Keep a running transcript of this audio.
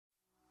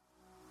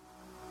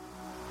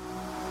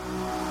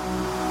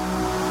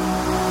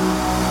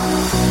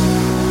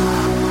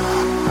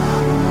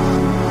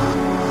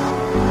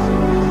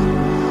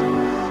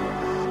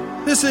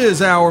This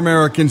is Our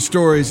American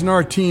Stories, and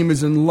our team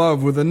is in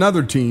love with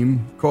another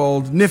team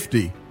called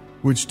NIFTY,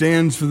 which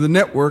stands for the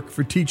Network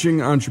for Teaching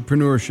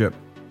Entrepreneurship.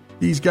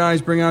 These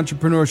guys bring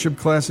entrepreneurship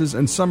classes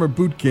and summer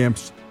boot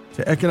camps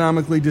to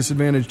economically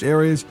disadvantaged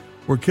areas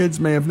where kids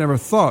may have never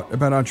thought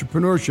about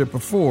entrepreneurship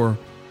before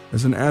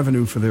as an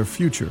avenue for their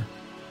future.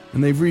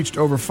 And they've reached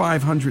over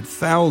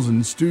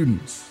 500,000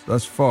 students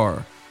thus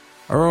far.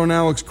 Our own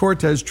Alex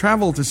Cortez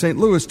traveled to St.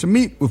 Louis to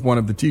meet with one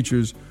of the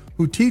teachers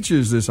who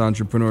teaches this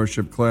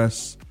entrepreneurship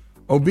class,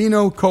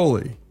 Obino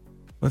Coley.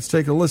 Let's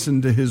take a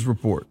listen to his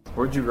report.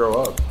 Where'd you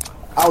grow up?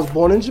 I was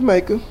born in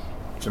Jamaica.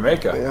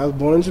 Jamaica? Yeah, I was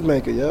born in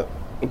Jamaica, yep.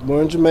 I was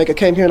born in Jamaica.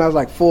 Came here when I was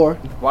like 4.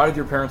 Why did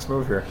your parents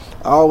move here?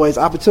 Always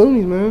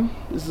opportunities, man.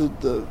 This is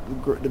the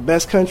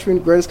best country,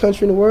 the greatest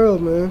country in the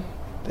world, man.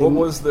 What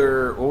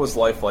was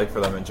life like for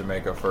them in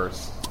Jamaica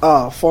first?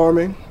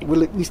 Farming.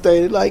 We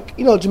stayed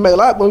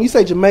Jamaica. When you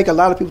say Jamaica, a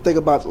lot of people think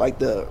about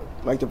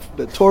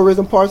the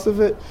tourism parts of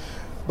it,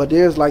 but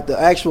there's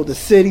the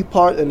city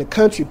part and the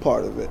country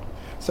part of it.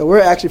 So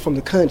we're actually from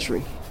the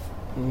country,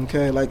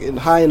 okay,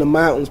 high in the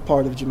mountains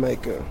part of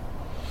Jamaica.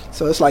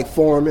 So it's like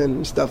farming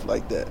and stuff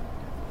like that.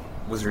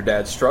 Was your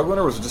dad struggling,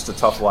 or was it just a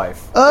tough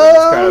life?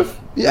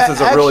 This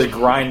is a really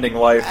grinding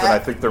life, and I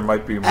think there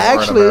might be more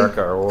in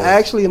America.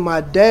 Actually,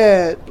 my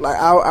dad,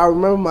 I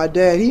remember my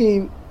dad.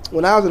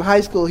 When I was in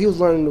high school, he was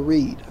learning to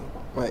read.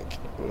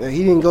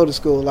 He didn't go to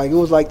school. It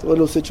was one of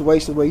those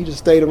situations where you just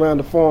stayed around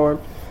the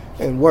farm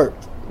and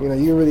worked. You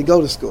didn't really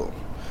go to school.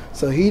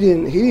 So he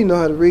didn't know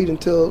how to read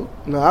until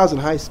I was in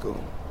high school,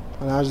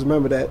 and I just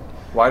remember that.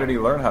 Why did he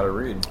learn how to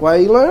read? Why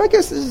did he learn? I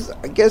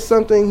guess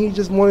something he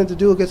just wanted to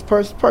do against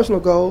personal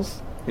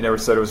goals. He never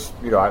said it was,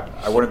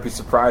 I wouldn't be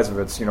surprised if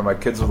it's, my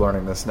kids are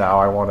learning this now.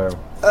 I want to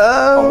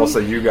almost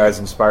say you guys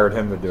inspired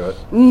him to do it.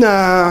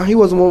 Nah, he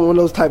wasn't one of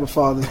those type of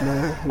fathers,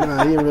 man.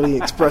 Nah, he didn't really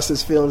express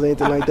his feelings or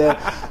anything like that.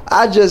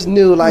 I just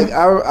knew,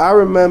 I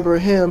remember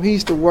him. He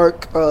used to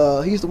work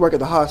at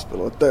the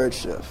hospital, third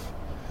shift.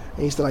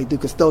 He used to do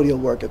custodial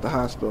work at the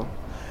hospital.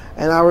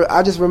 And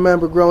I just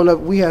remember growing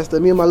up, me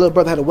and my little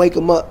brother had to wake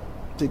him up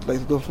to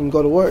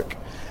go to work.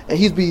 And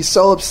he'd be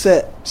so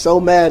upset, so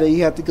mad that he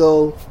had to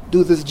go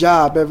do this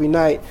job every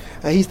night.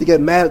 And he used to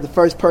get mad at the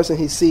first person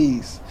he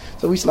sees.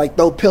 So we used to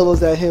throw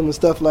pillows at him and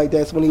stuff like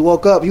that. So when he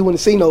woke up, he wouldn't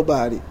see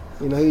nobody.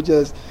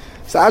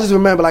 So I just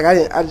remember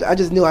I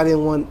just knew I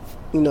didn't want,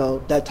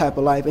 that type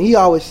of life. And he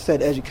always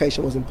said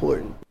education was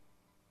important.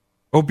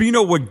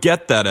 Obino would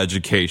get that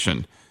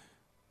education,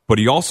 but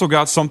he also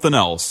got something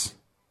else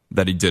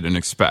that he didn't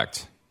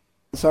expect.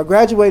 So I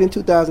graduated in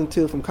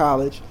 2002 from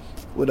college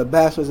with a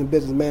bachelor's in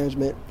business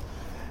management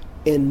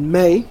in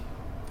May.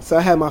 So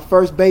I had my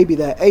first baby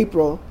that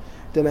April,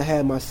 then I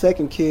had my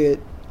second kid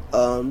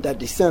that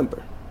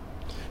December.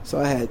 So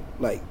I had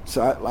with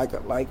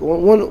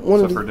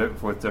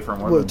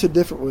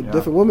different women.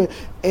 Different women,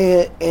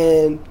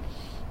 and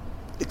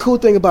the cool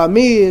thing about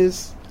me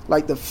is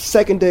the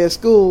second day of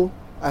school,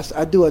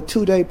 I do a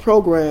 2-day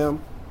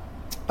program.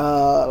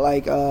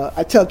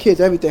 I tell kids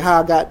everything,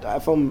 how I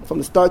got from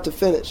the start to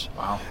finish.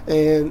 Wow.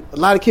 And a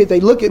lot of kids, they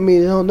look at me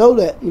and they don't know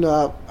that,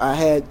 I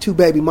had 2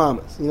 baby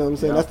mamas. You know what I'm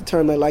saying? Yeah. That's the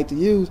term they like to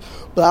use.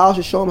 But I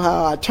also show them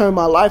how I turned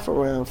my life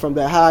around from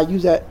that, how I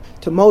use that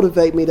to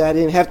motivate me that I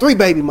didn't have 3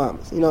 baby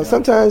mamas. Yeah.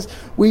 Sometimes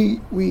we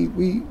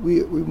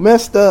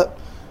messed up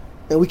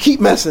and we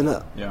keep messing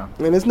up. Yeah.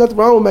 And there's nothing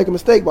wrong with making a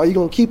mistake, but are you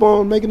going to keep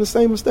on making the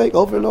same mistake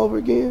over and over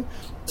again?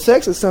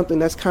 Sex is something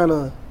that's kind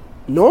of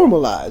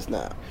normalized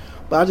now.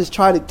 But I just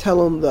try to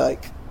tell them the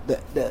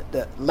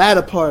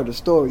latter part of the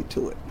story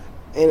to it.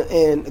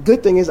 And the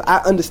good thing is I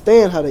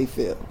understand how they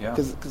feel.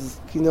 Because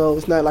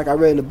it's not like I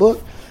read in the book.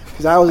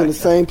 Because I was in the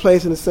same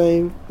place in the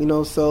same,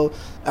 so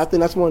I think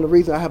that's one of the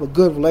reasons I have a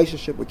good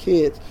relationship with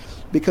kids.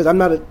 Because I'm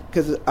not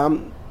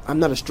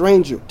a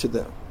stranger to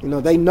them.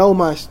 They know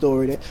my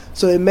story.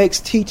 So it makes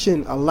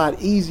teaching a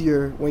lot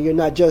easier when you're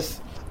not just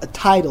a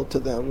title to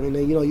them. When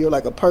you're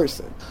like a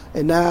person.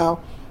 And now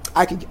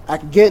I could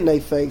get in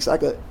their face. I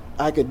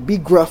could be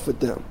gruff with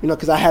them,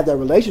 because I have that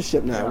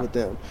relationship now with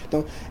them.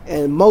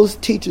 And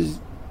most teachers,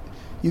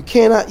 you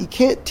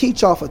can't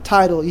teach off a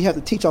title. You have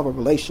to teach off a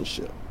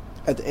relationship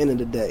at the end of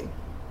the day.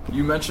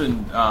 You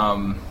mentioned,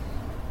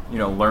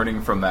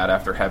 learning from that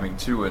after having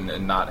 2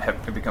 and not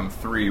have become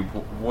 3.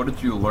 What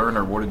did you learn,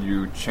 or what did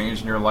you change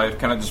in your life?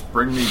 Kind of just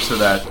bring me to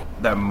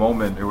that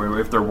moment,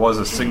 if there was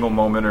a single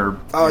moment, or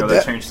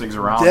that changed things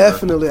around.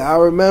 Definitely, I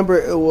remember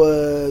it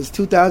was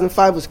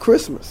 2005. Was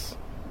Christmas.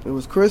 It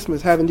was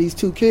Christmas, having these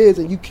 2 kids,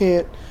 and you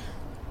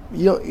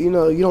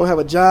don't have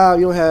a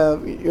job, you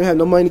don't have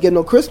no money to get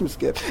no Christmas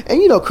gift.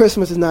 And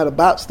Christmas is not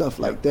about stuff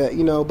like that,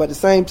 but at the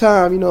same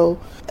time,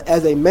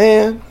 as a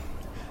man,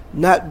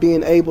 not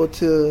being able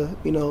to,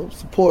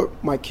 support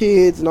my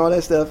kids and all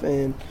that stuff,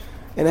 and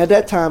at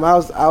that time I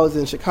was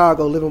in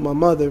Chicago living with my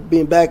mother,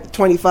 being back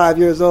 25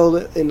 years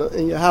old in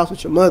your house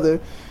with your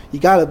mother. You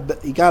got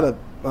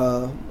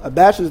a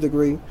bachelor's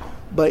degree,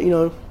 but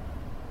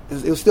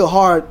it was still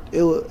hard.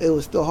 It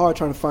was still hard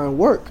trying to find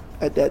work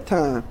at that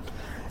time.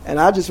 And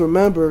I just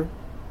remember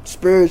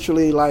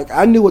spiritually, like,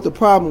 I knew what the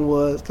problem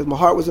was because my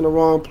heart was in the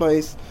wrong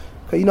place.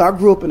 Because, you know, I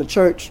grew up in the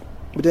church,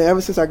 but then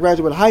ever since I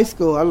graduated high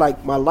school,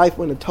 my life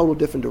went in a total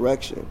different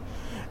direction.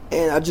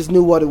 And I just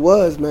knew what it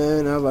was, man.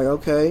 And I was like,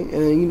 okay. And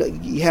then, you know,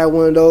 you have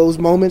one of those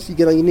moments, you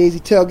get on your knees,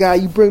 you tell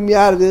God, you bring me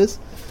out of this.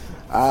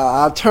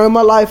 I'll turn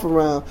my life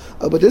around.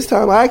 But this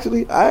time, I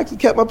actually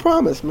kept my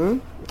promise,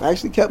 man. I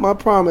actually kept my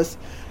promise.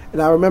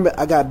 And I remember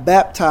I got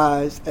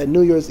baptized at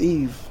New Year's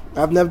Eve.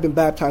 I've never been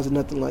baptized or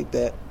nothing like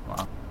that.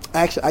 Wow.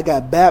 Actually, I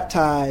got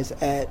baptized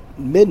at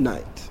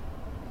midnight.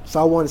 So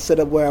I wanted to set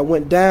up where I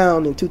went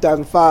down in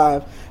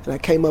 2005 and I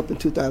came up in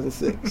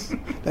 2006.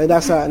 And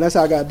that's how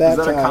I got baptized.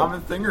 Is that a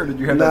common thing, or did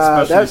you have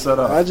that specially set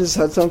up? I just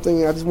had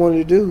something I just wanted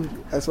to do.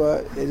 That's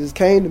why it just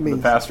came to me. The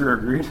pastor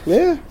agreed?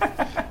 Yeah.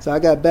 So I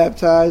got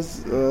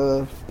baptized,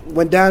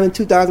 went down in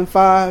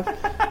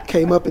 2005,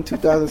 came up in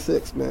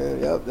 2006,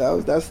 man.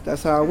 Yep,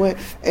 that's how I went.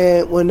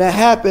 And when that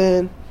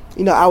happened,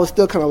 you know, I was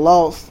still kind of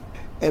lost.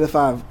 And if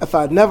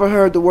I'd never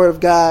heard the word of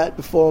God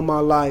before in my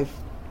life,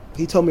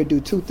 he told me to do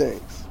two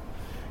things.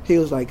 He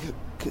was like,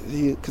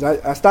 because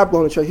I stopped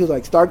going to church. He was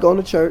like, start going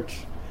to church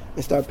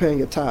and start paying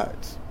your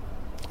tithes.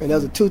 And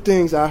those are two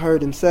things I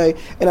heard him say.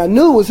 And I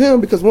knew it was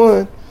him because,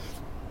 one,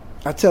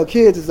 I tell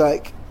kids, it's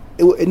like,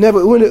 it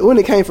wouldn't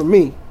have came from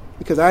me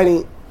because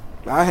I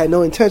had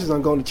no intentions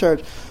on going to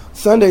church.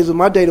 Sundays was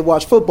my day to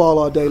watch football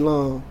all day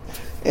long.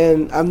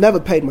 And I've never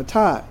paid my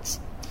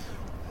tithes.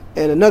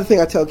 And another thing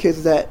I tell kids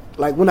is that,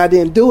 like, when I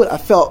didn't do it, I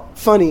felt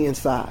funny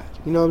inside.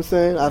 You know what I'm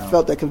saying? I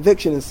felt that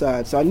conviction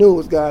inside. So I knew it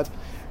was God's.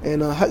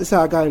 And that's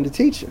how I got into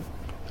teaching.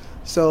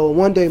 So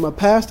one day my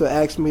pastor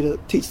asked me to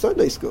teach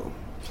Sunday school.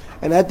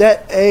 And at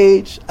that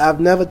age, I've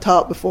never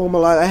taught before in my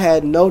life. I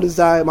had no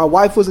desire. My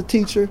wife was a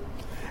teacher.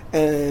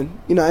 And,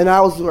 you know, and I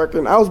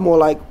was more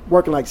like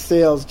working like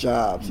sales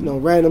jobs, you know,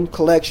 random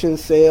collection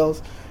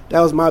sales. That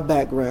was my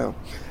background.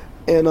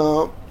 And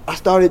I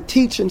started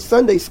teaching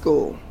Sunday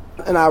school.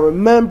 And I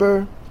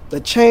remember the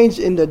change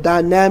in the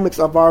dynamics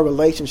of our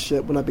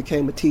relationship when I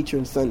became a teacher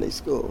in Sunday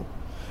school.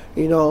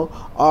 You know,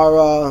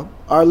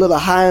 our little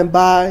high and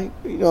by,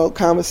 you know,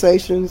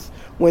 conversations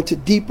went to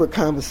deeper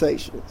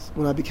conversations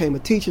when I became a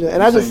teacher.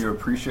 And You're saying you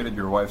appreciated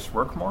your wife's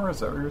work more? Is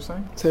that what you're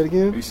saying? Say it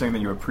again? Are you saying that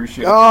you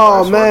appreciated your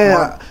wife's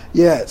work more?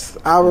 Yes.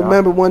 I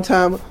remember one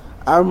time,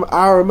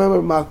 I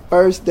remember my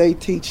first day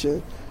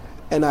teaching,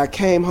 and I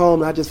came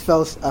home and I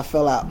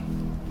fell out.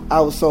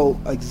 I was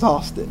so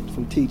exhausted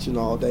from teaching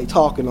all day,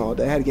 talking all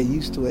day. I had to get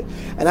used to it.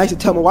 And I used to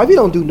tell my wife, you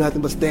don't do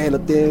nothing but stand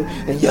up there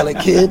and yell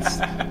at kids.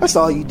 That's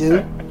all you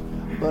do.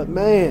 But,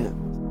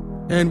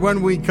 man. And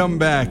when we come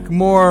back,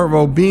 more of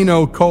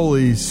Obino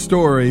Coley's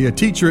story, a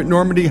teacher at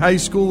Normandy High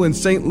School in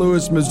St.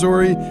 Louis,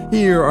 Missouri,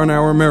 here on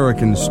Our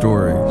American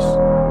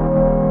Stories.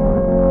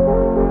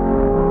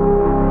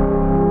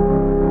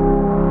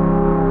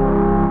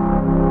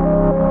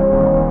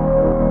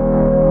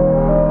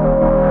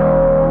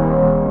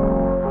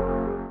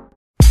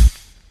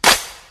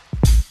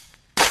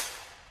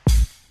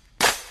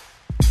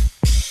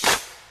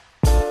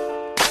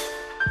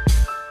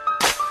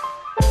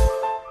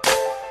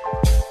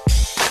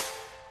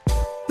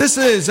 This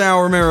is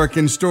Our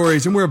American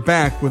Stories, and we're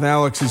back with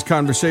Alex's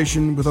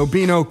conversation with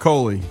Obino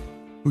Coley,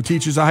 who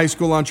teaches a high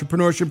school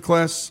entrepreneurship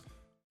class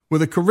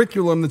with a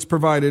curriculum that's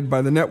provided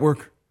by the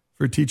Network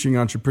for Teaching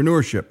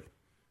Entrepreneurship.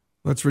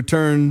 Let's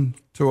return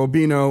to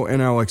Obino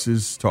and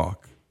Alex's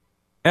talk.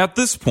 At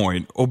this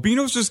point,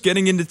 Obino's just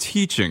getting into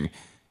teaching,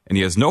 and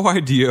he has no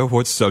idea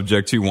what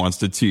subject he wants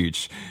to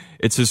teach.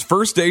 It's his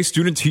first day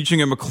student teaching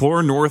at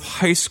McClure North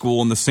High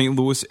School in the St.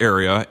 Louis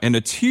area, and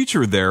a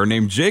teacher there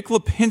named Jake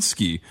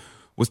Lipinski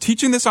was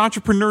teaching this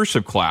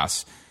entrepreneurship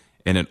class,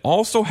 and it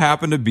also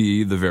happened to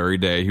be the very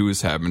day he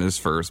was having his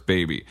first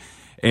baby.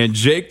 And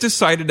Jake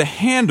decided to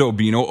hand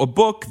Obino a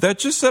book that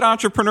just said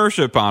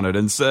entrepreneurship on it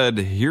and said,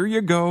 here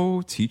you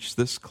go, teach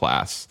this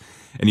class.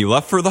 And he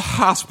left for the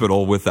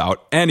hospital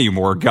without any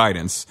more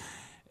guidance,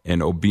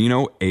 and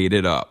Obino ate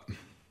it up.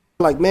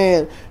 Like,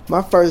 man,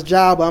 my first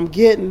job I'm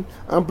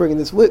bringing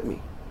this with me.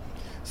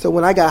 So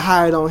when I got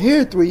hired on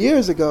here 3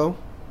 years ago,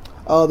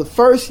 the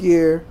first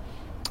year,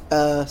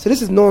 so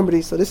this is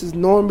Normandy. So this is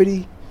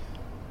Normandy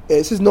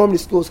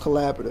Schools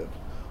Collaborative.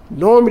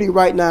 Normandy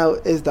right now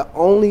is the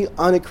only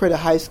unaccredited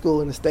high school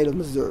in the state of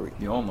Missouri.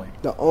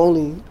 The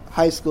only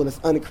high school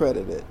that's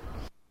unaccredited.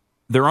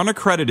 They're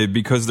unaccredited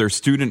because their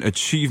student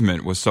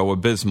achievement was so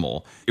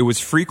abysmal. It was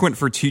frequent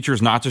for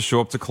teachers not to show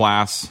up to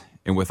class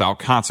and without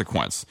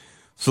consequence.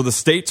 So the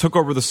state took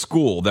over the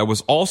school that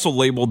was also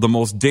labeled the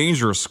most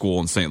dangerous school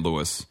in St.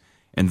 Louis,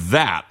 and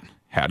that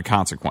had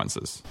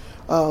consequences.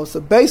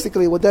 So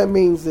basically what that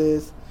means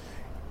is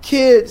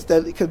kids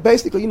because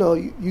basically, you know,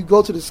 you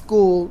go to the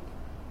school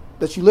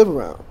that you live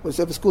around.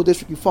 Whichever school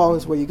district you fall in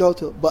is where you go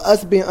to. But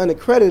us being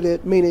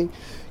unaccredited, meaning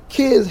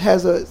kids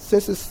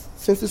since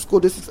the school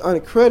district's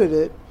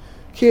unaccredited,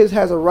 kids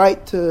has a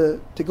right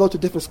to go to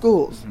different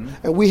schools. Mm-hmm.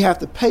 And we have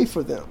to pay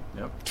for them,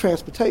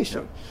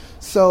 transportation. Yep.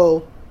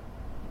 So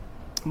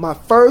my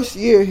first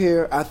year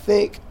here, I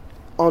think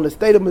on the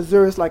state of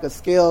Missouri, it's like a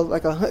scale,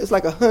 it's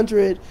like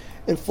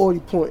 140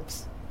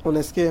 points on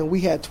that scale, and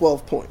we had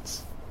 12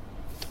 points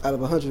out of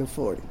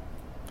 140.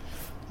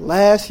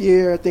 Last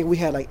year, I think we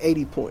had like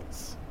 80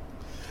 points.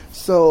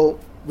 So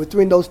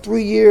between those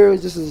 3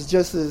 years, this is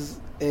just as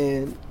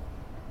and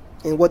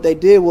what they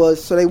did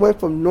was, so they went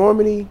from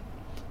Normandy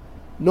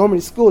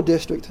School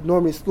District to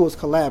Normandy Schools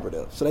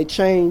Collaborative. So they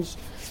changed,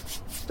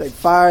 they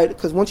fired,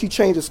 because once you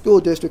change a school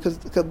district, because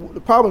the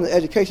problem in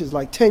education is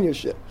like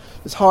tenureship.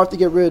 It's hard to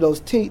get rid of those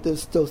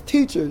teachers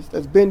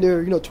that's been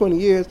there, 20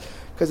 years,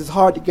 because it's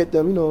hard to get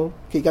them,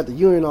 you got the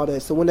union and all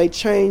that. So when they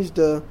changed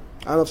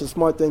I don't know if it's a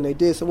smart thing they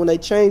did. So when they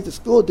changed the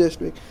school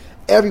district,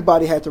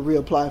 everybody had to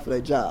reapply for their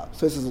job.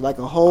 So this is like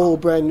a whole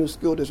brand new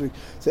school district.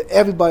 So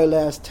everybody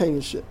lost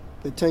tenureship.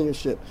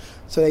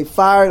 So they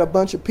fired a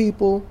bunch of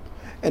people,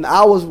 and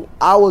I was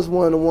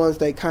one of the ones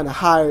they kind of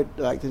hired,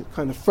 like the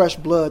kind of fresh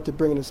blood to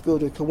bring in the school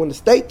district. Because when the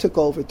state took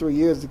over 3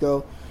 years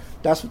ago,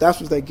 that's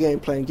what their game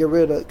plan. Get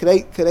rid of,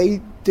 cause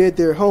they did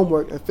their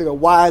homework and figure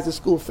why is the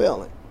school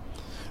failing.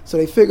 So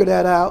they figured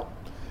that out.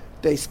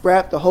 They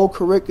scrapped the whole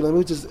curriculum.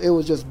 It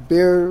was just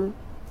bare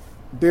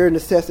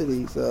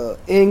necessities: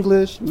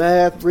 English,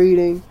 math,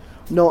 reading.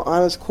 No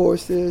honors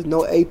courses,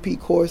 no AP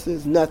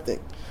courses, nothing.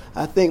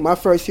 I think my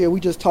first year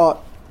we just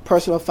taught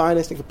personal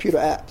finance and computer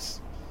apps,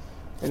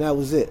 and that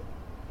was it.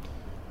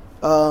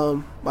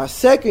 My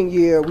second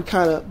year we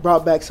kind of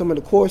brought back some of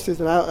the courses,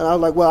 and I was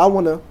like, well, I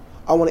want to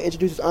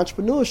introduce this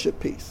entrepreneurship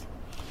piece.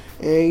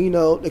 And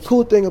the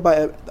cool thing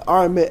about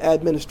our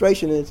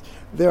administration is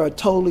there are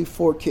totally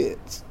for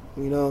kids.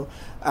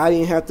 I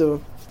didn't have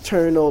to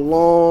turn no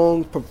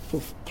long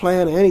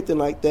plan or anything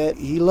like that.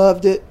 He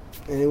loved it,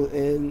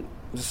 and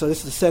so this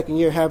is the second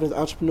year having this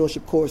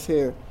entrepreneurship course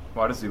here.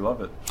 Why does he love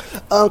it?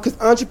 Because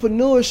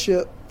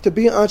entrepreneurship, to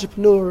be an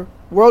entrepreneur,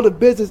 world of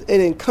business,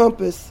 it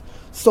encompasses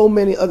so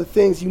many other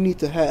things you need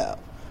to have.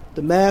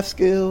 The math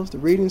skills, the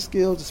reading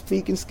skills, the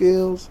speaking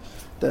skills,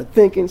 the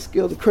thinking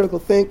skills, the critical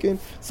thinking.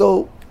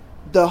 So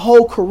the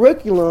whole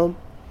curriculum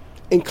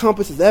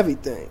encompasses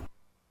everything.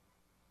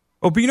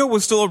 Obino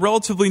was still a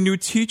relatively new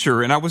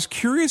teacher, and I was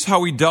curious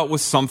how he dealt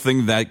with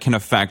something that can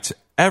affect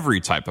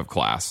every type of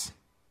class.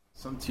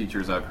 Some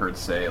teachers I've heard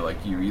say, like,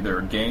 you either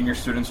gain your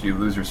students or you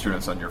lose your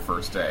students on your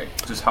first day.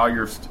 Just how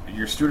your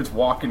students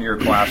walk into your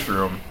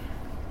classroom,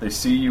 they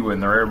see you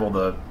and they're able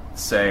to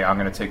say, I'm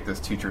going to take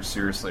this teacher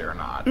seriously or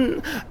not.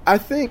 I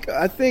think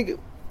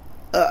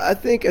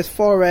as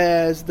far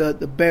as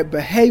the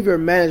behavior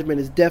management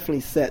is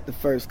definitely set the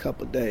first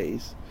couple of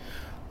days.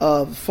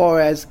 As far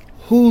as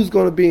who's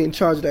going to be in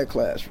charge of that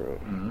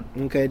classroom.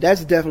 Mm-hmm. Okay,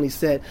 that's definitely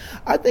set.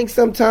 I think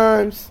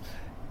sometimes,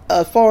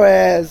 as far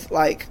as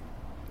like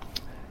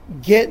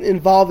getting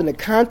involved in the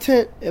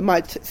content, it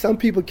might some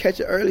people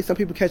catch it early, some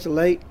people catch it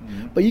late,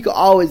 but you can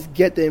always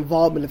get the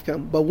involvement of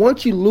content. But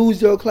once you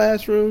lose your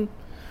classroom,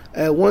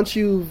 once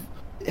you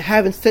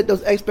haven't set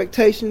those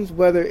expectations,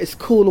 whether it's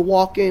cool to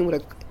walk in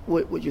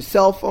with your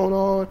cell phone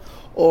on,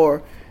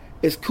 or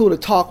it's cool to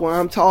talk when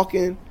I'm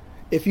talking,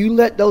 if you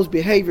let those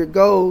behavior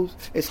go,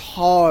 it's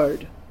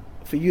hard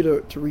for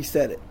you to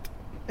reset it.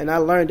 And I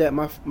learned that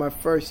my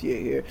first year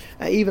here.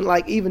 And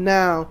even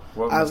now,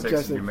 what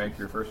mistakes did you make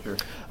your first year?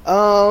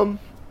 I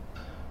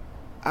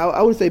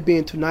wouldn't say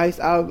being too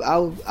nice.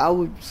 I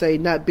would say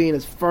not being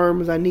as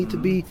firm as I need to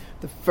be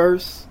the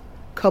first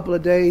couple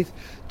of days,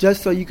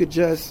 just so you could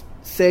just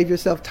save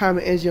yourself time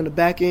and energy on the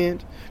back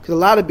end. Because a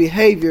lot of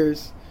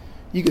behaviors,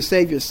 you can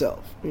save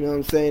yourself. You know what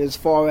I'm saying? As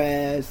far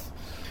as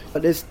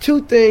there's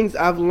two things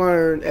I've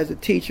learned as a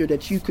teacher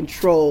that you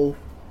control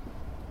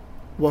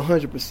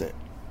 100%.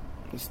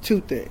 There's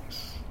two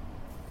things.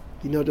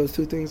 You know what those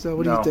two things are?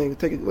 What do you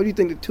think? What do you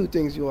think the two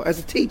things you are? As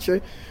a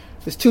teacher,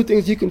 there's two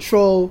things you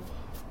control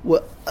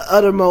with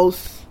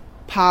uttermost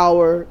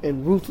power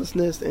and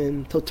ruthlessness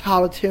and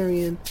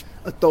totalitarian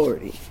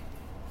authority.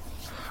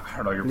 I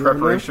don't know, your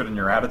preparation and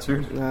your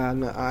attitude? Nah, all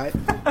right.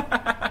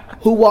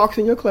 Who walks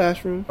in your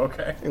classroom?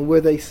 Okay. And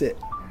where they sit.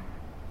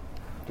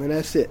 And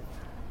that's it.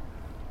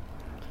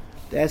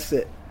 That's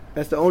it.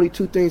 That's the only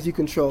two things you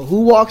control.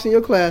 Who walks in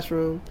your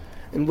classroom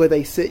and where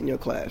they sit in your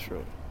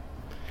classroom.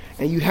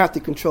 And you have to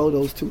control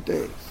those two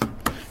things.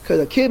 Because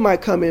a kid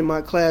might come in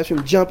my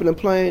classroom jumping and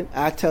playing,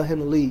 I tell him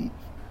to leave.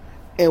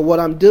 And what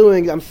I'm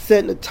doing, I'm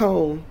setting the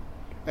tone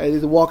as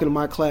he's walking in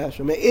my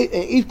classroom. And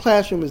each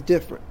classroom is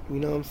different, you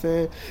know what I'm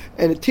saying?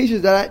 And the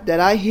teachers that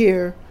I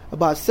hear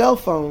about cell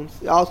phones,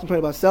 I always complain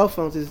about cell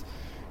phones, is,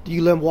 do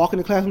you let them walk in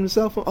the classroom with a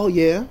cell phone? Oh,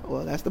 yeah.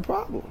 Well, that's the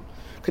problem.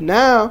 Because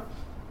now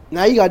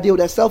you got to deal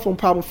with that cell phone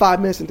problem 5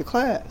 minutes into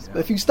class. Yeah. But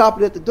if you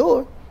stop it at the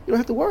door, you don't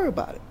have to worry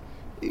about it.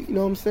 You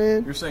know what I'm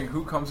saying? You're saying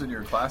who comes into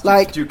your class?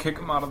 Like, do you kick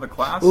them out of the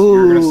class?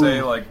 You're going to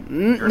say, like,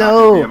 you're not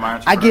going to be a my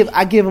entrepreneur?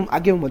 I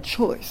give them a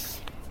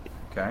choice.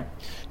 Okay.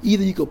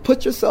 Either you could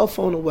put your cell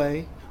phone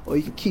away or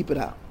you can keep it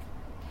out.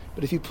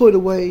 But if you put it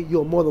away,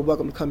 you're more than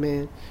welcome to come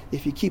in.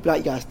 If you keep it out,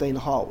 you got to stay in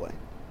the hallway.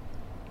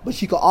 But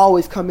you can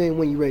always come in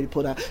when you're ready to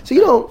put it out. So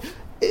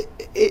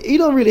you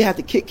don't really have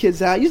to kick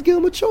kids out. You just give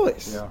them a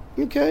choice. Yeah.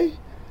 Okay?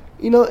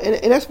 You know,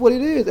 and that's what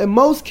it is. And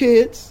most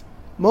kids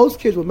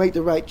will make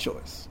the right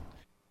choice.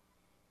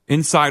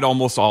 Inside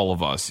almost all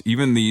of us,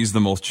 even these, the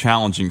most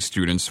challenging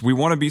students, we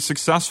want to be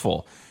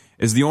successful.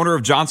 As the owner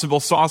of Johnsonville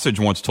Sausage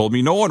once told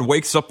me, no one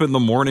wakes up in the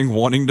morning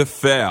wanting to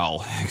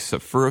fail,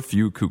 except for a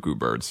few cuckoo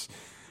birds.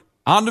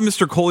 On to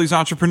Mr. Coley's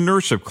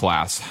entrepreneurship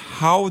class.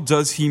 How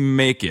does he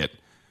make it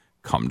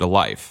come to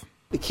life?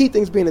 The key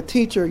thing is being a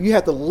teacher, you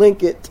have to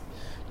link it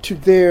to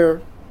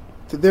their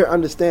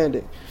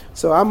understanding.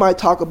 So I might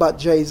talk about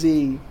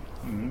Jay-Z,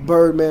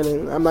 Birdman,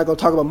 and I'm not going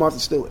to talk about Martha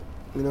Stewart.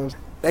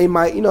 They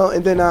might,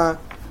 and then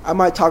I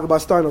might talk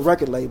about starting a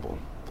record label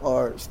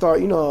or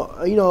start,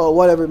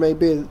 whatever it may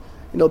be.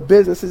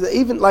 Businesses,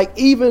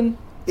 even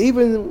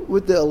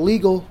with the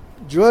illegal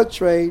drug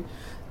trade,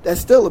 that's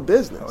still a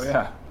business. Oh,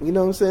 yeah. You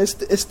know what I'm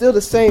saying? It's still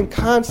the same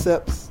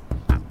concepts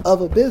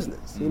of a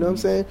business. You know what I'm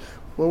saying?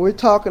 When we're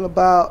talking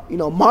about,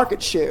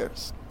 market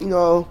shares,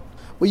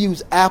 we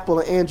use Apple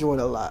and Android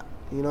a lot.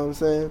 You know what I'm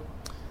saying?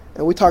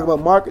 And we talk about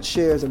market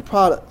shares and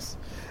products.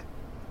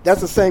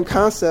 That's the same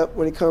concept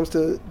when it comes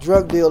to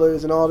drug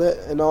dealers and all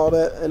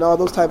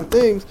those type of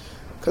things.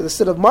 Because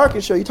instead of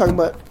market share, you're talking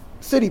about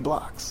city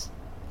blocks.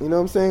 You know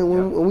what I'm saying?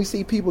 When we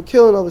see people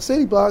killing over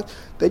city blocks,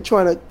 they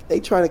trying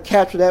to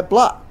capture that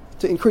block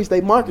to increase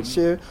their market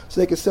share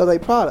so they can sell their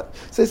product.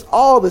 So it's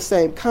all the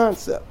same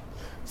concept.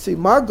 See,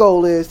 my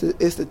goal is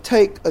to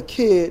take a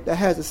kid that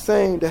has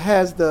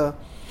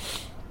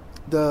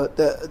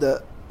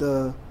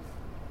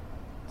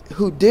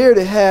who dare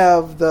to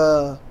have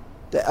the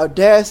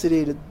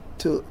audacity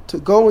to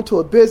go into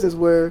a business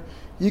where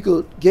you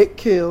could get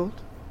killed,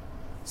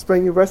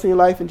 spend the rest of your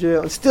life in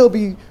jail, and still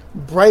be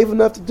brave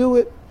enough to do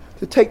it.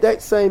 To take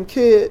that same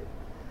kid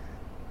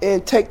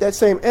and take that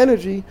same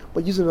energy,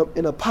 but using it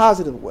in a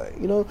positive way.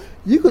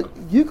 You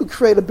could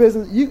create a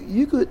business.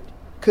 You could,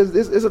 because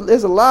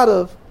there's a lot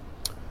of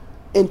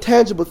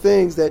intangible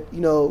things that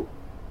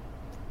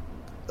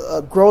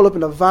growing up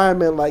in an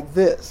environment like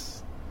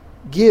this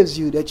gives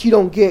you that you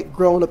don't get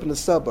growing up in the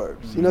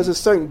suburbs. There's a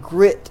certain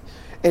grit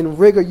and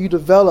rigor you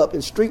develop in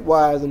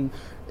streetwise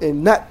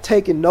and not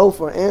taking no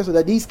for an answer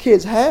that these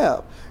kids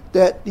have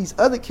that these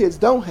other kids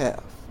don't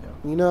have.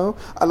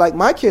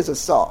 My kids are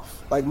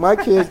soft. Like my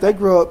kids, they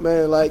grow up,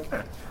 man. Like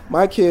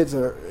my kids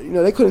are,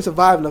 they couldn't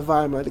survive in the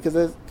environment because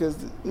it's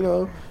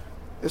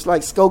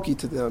like Skokie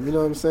to them. You know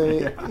what I'm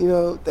saying?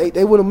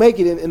 They wouldn't make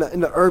it in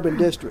the urban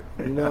district.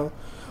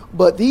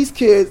 But these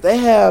kids, they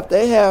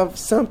have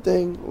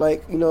something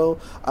like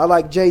I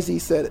like Jay-Z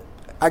said it.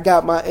 I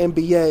got my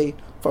MBA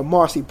from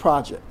Marcy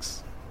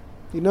Projects.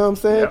 You know what I'm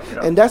saying?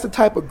 Yeah. And that's the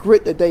type of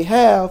grit that they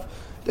have.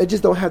 They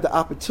just don't have the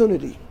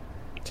opportunity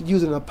to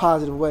use it in a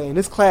positive way. And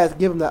this class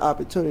gives them that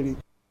opportunity.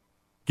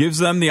 Gives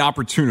them the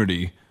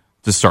opportunity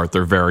to start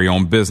their very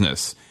own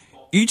business.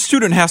 Each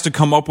student has to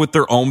come up with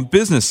their own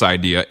business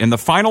idea, and the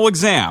final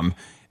exam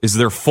is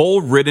their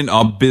full written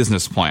up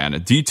business plan,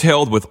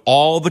 detailed with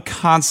all the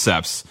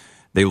concepts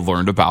they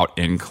learned about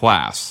in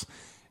class.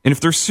 And if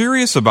they're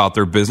serious about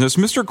their business,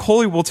 Mr.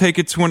 Coley will take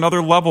it to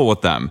another level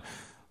with them,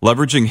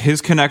 leveraging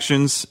his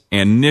connections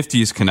and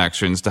Nifty's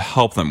connections to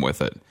help them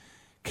with it.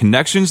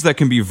 Connections that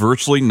can be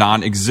virtually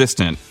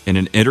non-existent in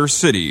an inner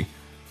city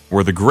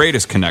where the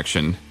greatest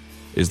connection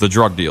is the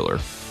drug dealer.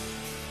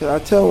 I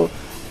tell them,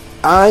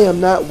 I am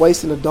not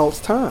wasting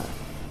adults' time.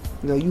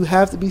 You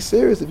have to be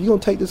serious. If you're going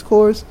to take this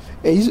course,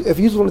 and if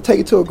you just want to take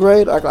it to a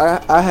grade, like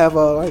I have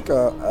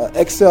a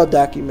Excel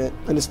document,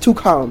 and it's 2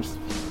 columns.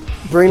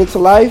 Bring it to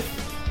life,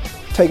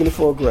 taking it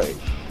for a grade.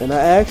 And I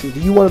ask you, do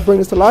you want to bring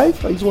this to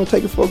life, or you just want to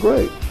take it for a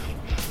grade?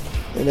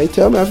 And they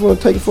tell me, I just want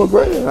to take it for a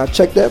grade, and I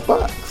check that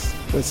box.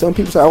 And some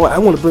people say, I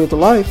want to bring it to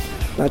life,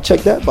 and I check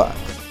that box.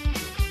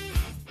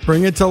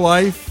 Bring it to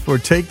life or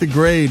take the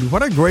grade.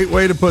 What a great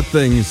way to put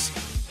things.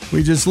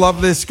 We just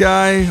love this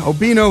guy,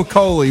 Obino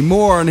Coley.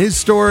 More on his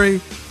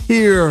story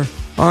here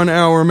on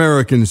Our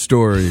American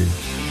Story.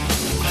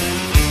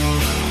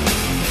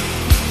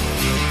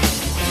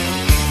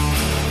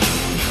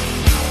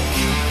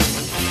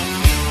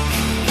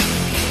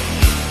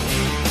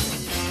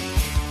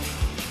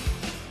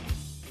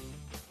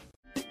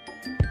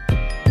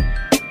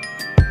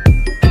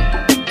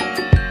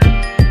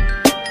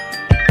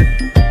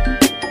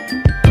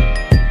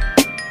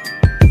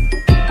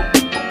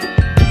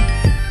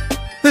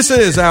 This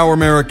is Our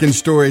American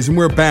Stories, and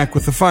we're back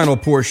with the final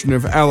portion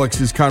of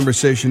Alex's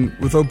conversation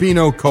with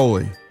Obino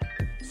Coley,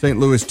 St.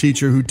 Louis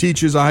teacher who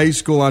teaches a high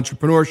school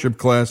entrepreneurship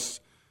class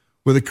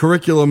with a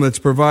curriculum that's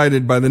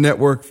provided by the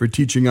Network for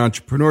Teaching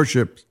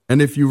Entrepreneurship.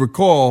 And if you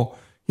recall,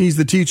 he's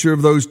the teacher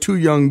of those 2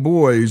 young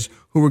boys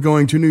who were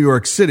going to New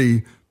York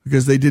City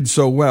because they did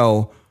so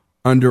well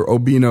under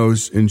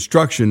Obino's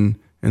instruction,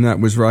 and that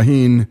was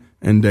Raheen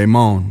and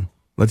Damon.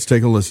 Let's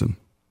take a listen.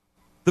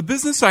 The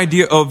business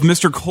idea of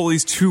Mr.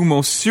 Coley's 2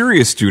 most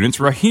serious students,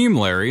 Raheem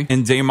Larry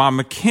and Damon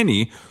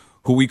McKinney,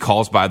 who he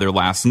calls by their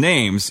last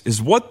names,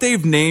 is what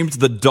they've named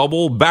the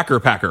double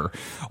backpacker.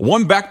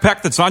 One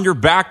backpack that's on your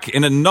back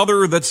and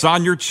another that's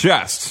on your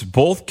chest,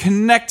 both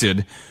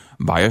connected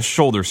by a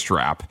shoulder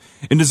strap,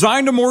 and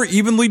designed to more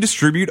evenly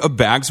distribute a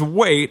bag's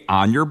weight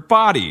on your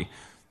body,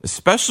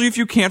 especially if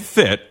you can't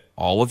fit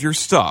all of your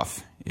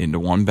stuff into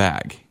one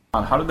bag.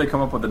 How did they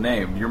come up with the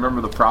name? Do you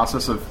remember the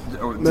process of?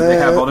 Did they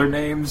have other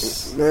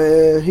names?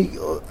 Man,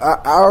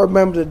 I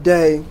remember the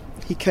day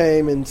he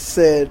came and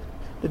said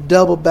the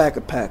double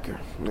backpacker.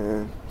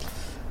 Man,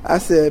 I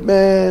said,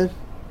 man,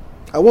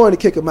 I wanted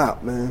to kick him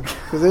out, man,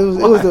 because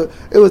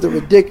it was the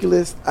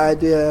ridiculous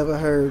idea I ever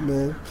heard,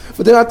 man.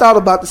 But then I thought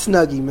about the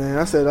Snuggie, man.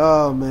 I said,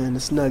 oh man,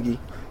 the Snuggie. You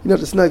know what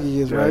the Snuggie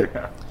is, right?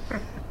 Yeah.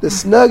 The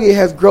Snuggie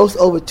has grossed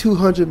over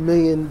 $200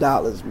 million,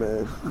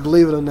 man.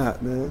 Believe it or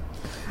not, man.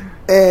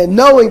 And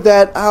knowing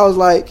that, I was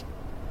like,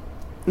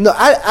 no,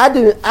 I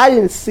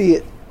didn't see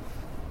it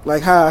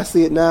like how I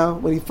see it now.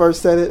 When he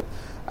first said it,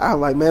 I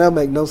was like, man, that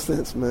make no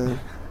sense, man.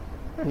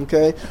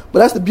 Okay, but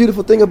that's the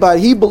beautiful thing about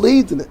it. He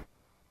believed in it.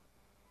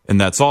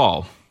 And that's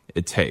all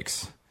it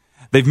takes.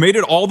 They've made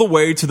it all the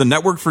way to the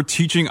Network for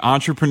Teaching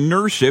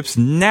Entrepreneurship's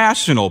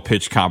national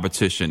pitch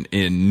competition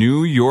in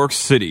New York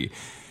City.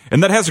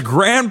 And that has a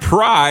grand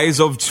prize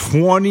of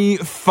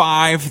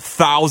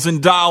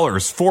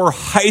 $25,000 for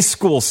high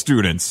school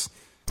students.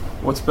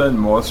 What's been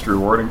most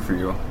rewarding for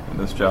you in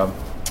this job?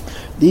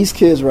 These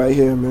kids right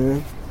here,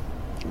 man.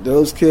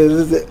 Those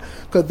kids,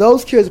 because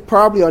those kids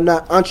probably are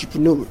not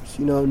entrepreneurs.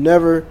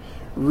 Never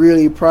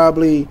really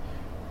probably,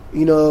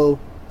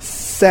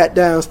 sat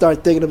down and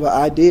started thinking about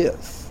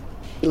ideas.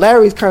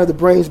 Larry's kind of the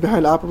brains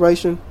behind the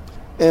operation,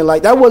 and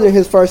that wasn't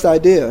his first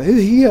idea.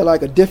 He had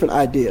a different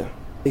idea.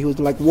 He was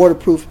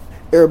waterproof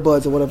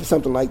earbuds or whatever,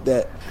 something like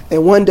that.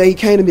 And one day he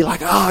came to me I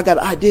got an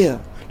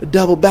idea. The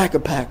double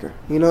backpacker.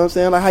 You know what I'm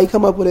saying? How you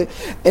come up with it.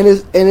 And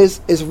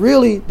it's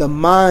really the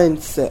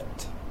mindset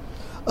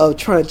of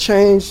trying to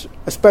change,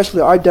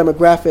 especially our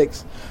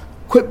demographics.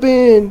 Quit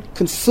being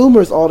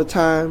consumers all the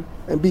time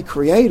and be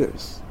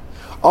creators.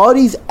 All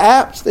these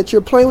apps that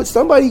you're playing with,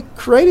 somebody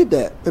created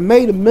that and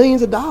made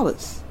millions of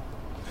dollars.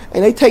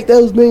 And they take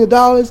those $1 million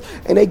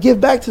and they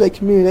give back to their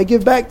community. They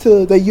give back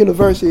to their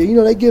university.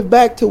 They give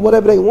back to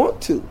whatever they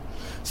want to.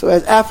 So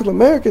as African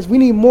Americans, we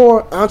need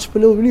more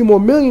entrepreneurs. We need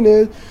more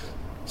millionaires.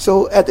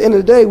 So at the end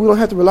of the day, we don't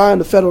have to rely on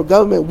the federal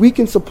government. We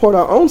can support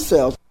our own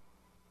selves.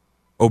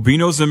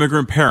 Obino's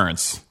immigrant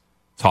parents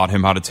taught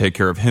him how to take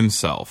care of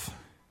himself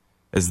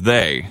as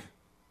they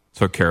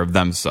took care of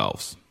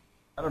themselves.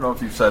 I don't know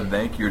if you've said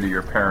thank you to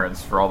your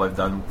parents for all they've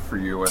done for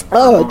you and for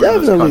moving to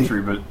this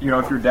country, but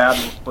if your dad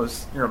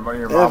was, your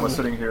mom was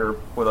sitting here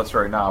with us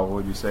right now, what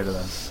would you say to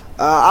them?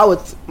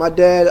 My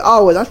dad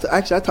always.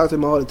 I talk to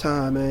him all the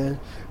time, man.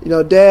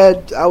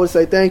 Dad, I would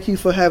say thank you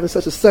for having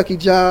such a sucky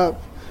job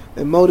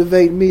and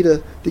motivating me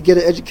to get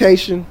an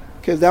education,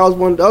 because that was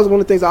one of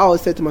the things I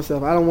always said to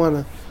myself. I don't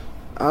want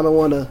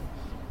to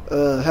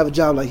have a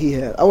job like he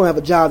had. I want to have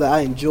a job that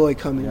I enjoy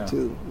coming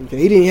to. Okay,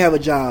 he didn't have a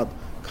job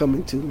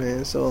coming to,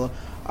 man. So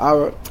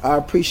I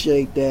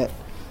appreciate that.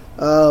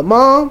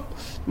 My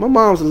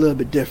mom's a little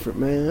bit different,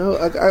 man.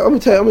 I'm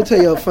gonna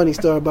tell you a funny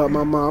story about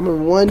my mom. I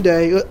remember one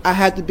day I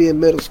had to be in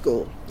middle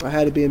school.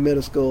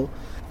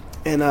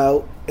 And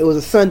it was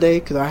a Sunday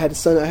because I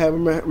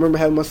remember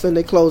having my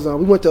Sunday clothes on.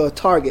 We went to a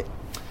Target,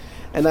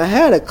 and I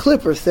had a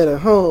clipper set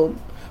at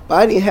home, but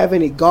I didn't have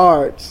any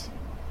guards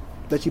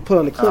that you put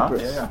on the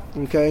clippers.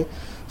 Okay,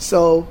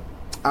 so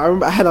I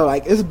remember I had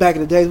this is back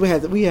in the days we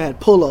had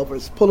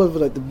pullovers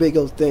like the big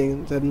old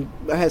things, and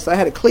I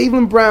had a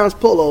Cleveland Browns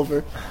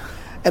pullover,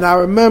 and I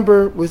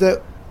remember was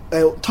at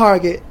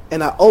Target,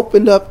 and I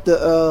opened up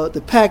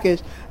the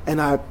package,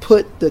 and I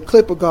put the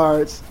clipper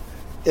guards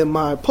in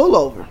my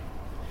pullover.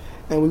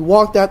 And we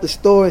walked out the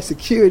store, and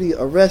security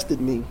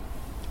arrested me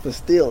for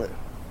stealing.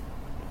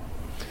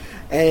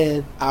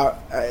 And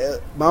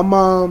my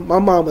mom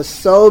was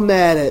so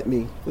mad at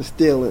me for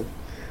stealing,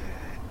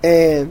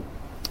 and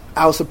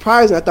I was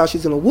surprised. I thought she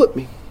was gonna whoop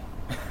me,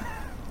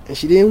 and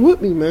she didn't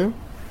whoop me, man.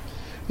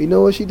 You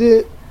know what she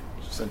did?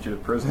 She sent you to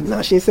prison.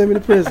 No, she didn't send me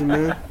to prison,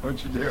 man.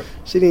 What'd you do?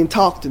 She didn't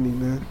talk to me,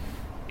 man.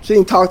 She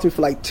didn't talk to me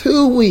for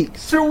 2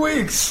 weeks. 2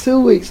 weeks.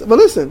 2 weeks. But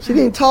listen, she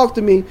didn't talk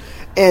to me,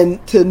 and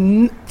to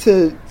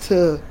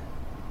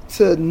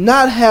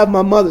not have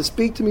my mother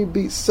speak to me,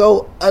 be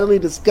so utterly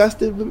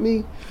disgusted with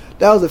me,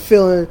 that was a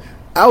feeling.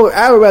 I would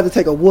rather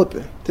take a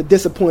whooping to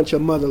disappoint your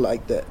mother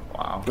like that.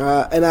 Wow.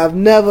 And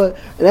that was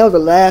the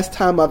last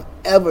time I've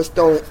ever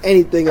stolen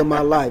anything in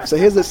my life. So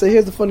here's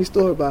the funny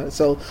story about it.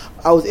 So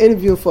I was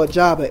interviewing for a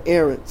job at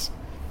Aaron's.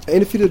 I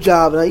interviewed a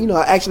job, and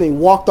I actually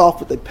walked off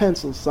with a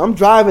pencil. So I'm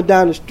driving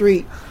down the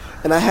street,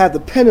 and I have the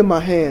pen in my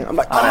hand. I'm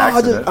like,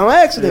 on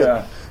accident.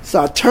 Yeah.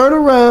 So I turn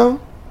around.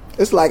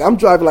 It's like I'm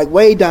driving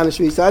way down the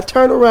street. So I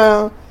turn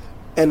around,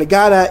 and the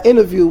guy that I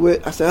interviewed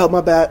with, I said, "Oh,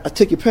 my bad. I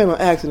took your pen on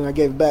accident." I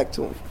gave it back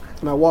to him,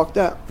 and I walked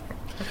out.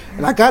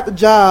 And I got the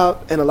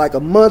job, and a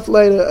month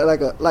later,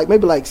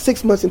 maybe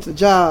 6 months into the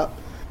job,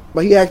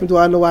 but he asked me, "Do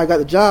I know why I got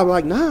the job?" I'm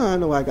like, "Nah, I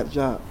know why I got the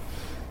job."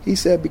 He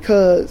said,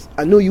 "Because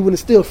I knew you wouldn't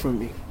steal from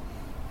me."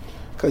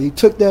 Because he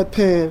took that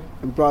pen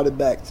and brought it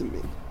back to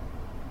me.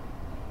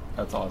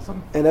 That's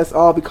awesome. And that's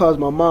all because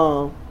my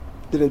mom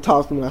didn't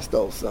talk to me when I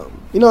stole something.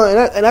 And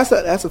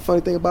that's a funny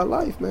thing about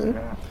life, man.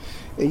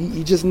 And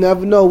you just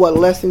never know what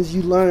lessons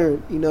you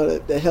learn, you know,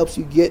 that helps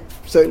you get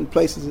certain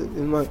places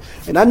in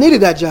life. And I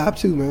needed that job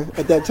too, man,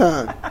 at that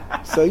time.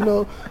 So, you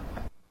know.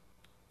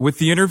 With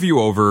the interview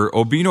over,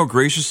 Obino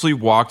graciously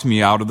walked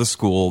me out of the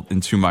school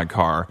into my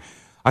car.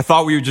 I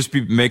thought we would just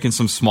be making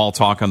some small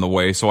talk on the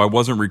way, so I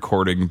wasn't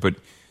recording, but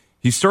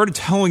he started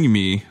telling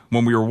me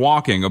when we were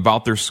walking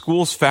about their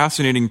school's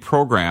fascinating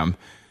program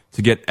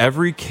to get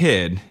every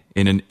kid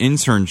in an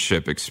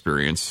internship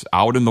experience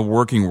out in the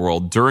working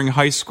world during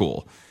high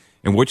school,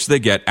 in which they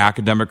get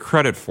academic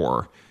credit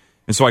for.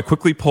 And so I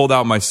quickly pulled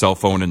out my cell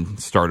phone and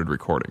started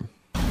recording.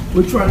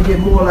 We're trying to get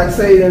more, like,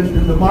 say,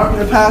 in the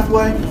marketing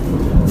pathway.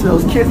 So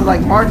those kids that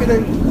like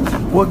marketing,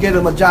 we'll get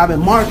them a job in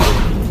marketing.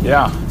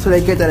 Yeah. So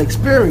they get that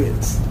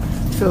experience.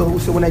 So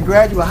when they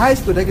graduate high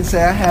school, they can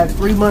say, I had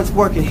 3 months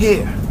working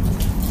here.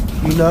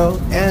 You know?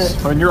 And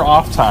So in your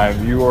off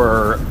time, you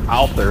are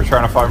out there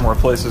trying to find more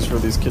places for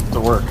these kids to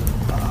work.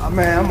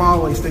 Man, I'm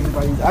always thinking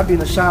about these. I'd be in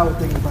the shower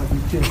thinking about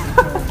these kids.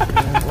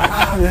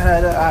 Wow, I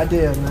had that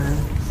idea, man.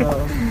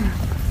 So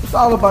it's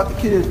all about the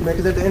kids, man,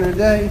 because at the end of the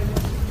day,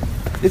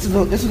 this is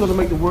going to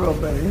make the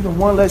world better. You know,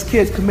 one less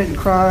kids committing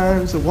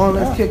crimes, or one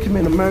less kid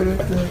committing a murder.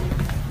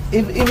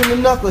 Even the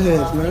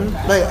knuckleheads, man.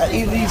 Like,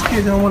 even these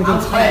kids don't want to go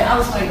to school. I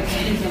was like,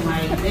 anything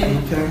like that.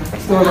 Okay.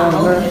 What's going on,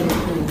 man?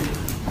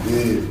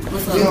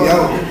 What's up?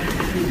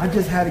 I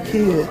just had a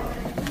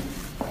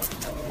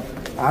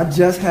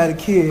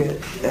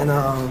kid, and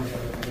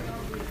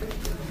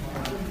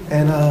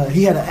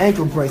he had an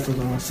ankle bracelet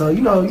on. So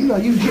you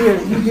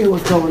hear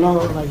what's going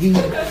on. Like, he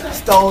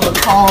stole a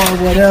car or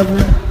whatever,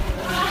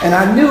 and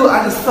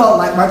I just felt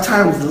like my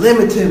time was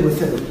limited with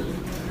him.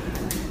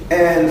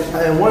 And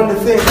one of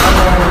the things I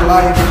learned in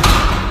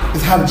life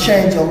is how to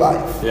change your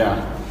life.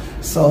 Yeah.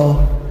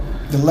 So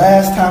the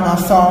last time I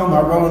saw him,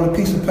 I wrote on a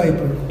piece of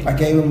paper. I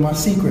gave him my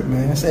secret,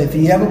 man. I said, if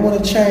you ever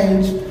want to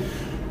change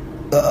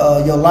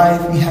your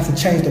life, you have to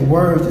change the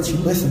words that you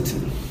listen to.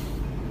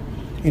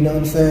 You know what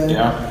I'm saying?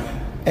 Yeah.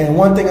 And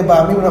one thing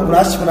about me, when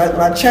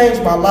I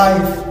changed my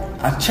life,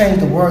 I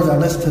changed the words I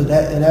listened to.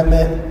 That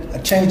meant I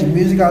changed the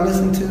music I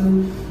listened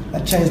to. I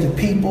changed the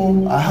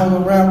people I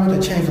hung around with.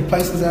 I changed the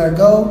places that I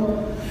go.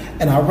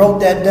 And I wrote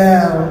that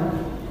down.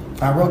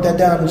 I wrote that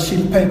down on a sheet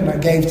of paper and I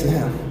gave to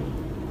him.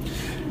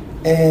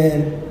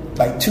 And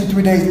like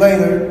 2-3 days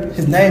later,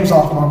 his name's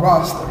off my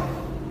roster.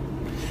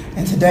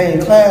 And today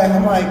in class,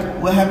 I'm like,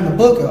 what happened to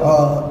Booker?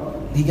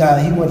 He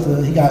got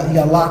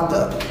locked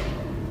up.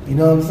 You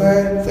know what I'm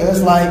saying? So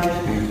it's like,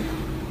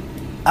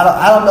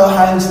 I don't know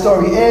how his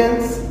story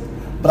ends,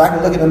 but I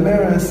can look in the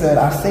mirror and say,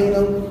 I seen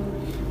him,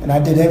 and I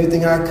did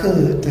everything I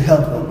could to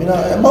help him. You know,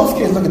 and most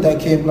kids look at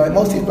that kid like,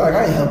 most kids like,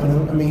 I ain't helping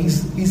him. I mean,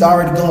 he's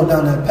already going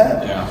down that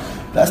path. Yeah.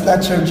 That's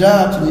not your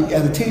job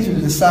as a teacher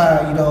to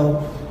decide, you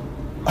know,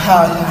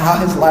 how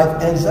his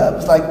life ends up.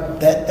 It's like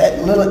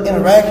that little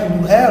interaction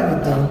you have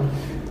with them.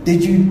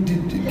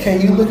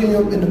 Can you look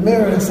in the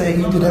mirror and say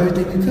you did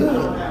everything you could?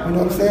 You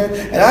know what I'm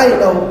saying? And I didn't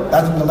know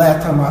that's the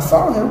last time I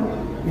saw him,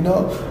 you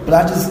know. But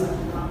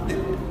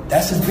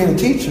that's just being a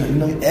teacher. You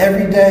know,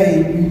 every day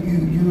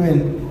you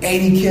in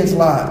 80 kids'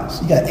 lives.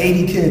 You got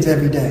 80 kids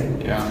every day.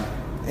 Yeah.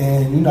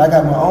 And you know, I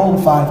got my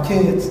own 5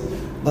 kids,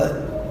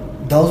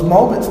 but those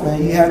moments,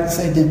 man, you have to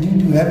say, did you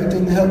do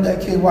everything to help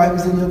that kid while he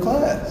was in your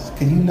class?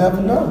 Because you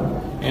never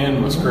know.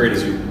 And what's great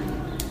is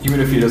even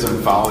if he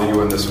doesn't follow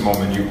you in this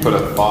moment, you put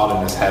a thought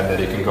in his head that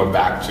he can go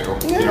back to.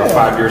 Yeah. You know,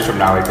 5 years from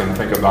now, he can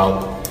think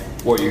about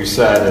what you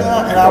said and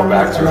go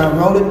back to and it. I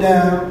wrote it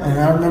down, and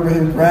I remember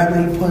him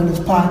grabbing it, putting it in his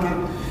pocket.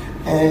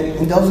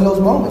 And those are those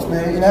moments,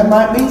 man. And that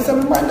might mean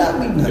something, might not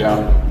mean nothing.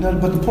 Yeah. You know,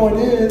 but the point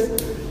is,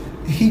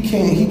 he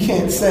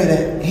can't say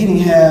that he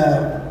didn't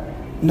have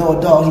no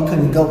adult he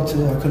couldn't go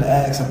to or could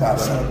have asked about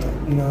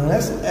something. You know, and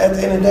that's, at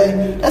the end of the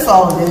day, that's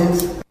all it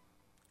is.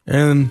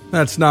 And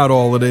that's not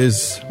all it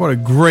is. What a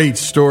great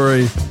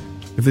story.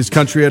 If this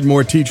country had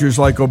more teachers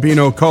like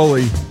Obino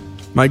Coley,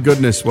 my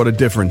goodness, what a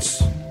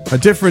difference. A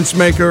difference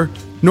maker,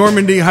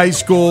 Normandy High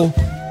School.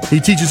 He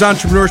teaches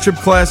entrepreneurship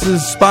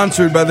classes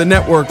sponsored by the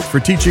Network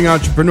for Teaching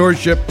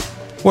Entrepreneurship.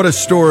 What a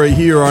story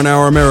here on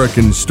Our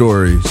American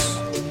Stories.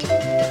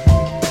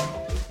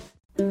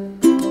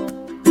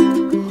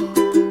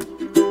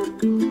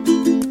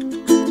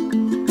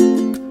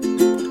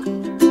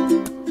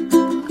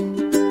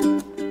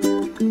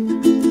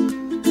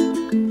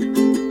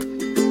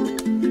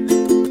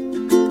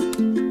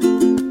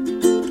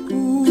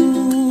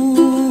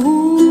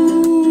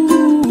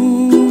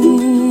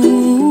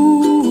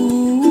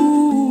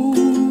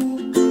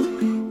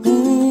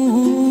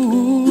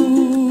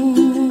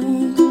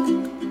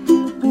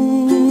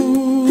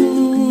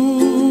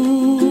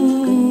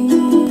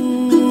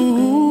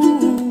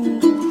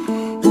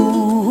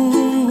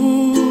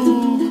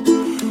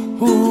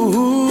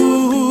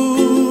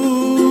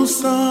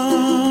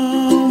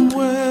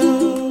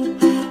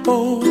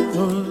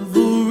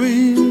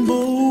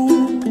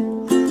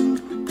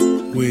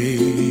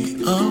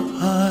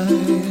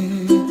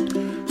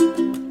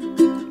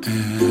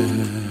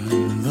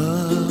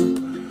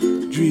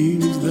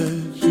 Dreams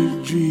that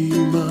you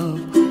dream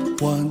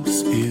of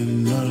once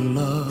in a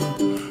love.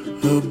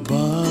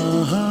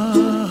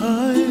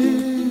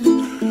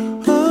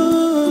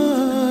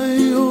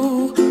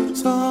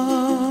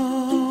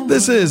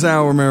 This is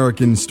Our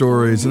American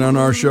Stories, and on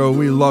our show,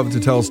 we love to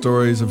tell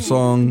stories of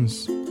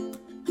songs.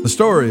 The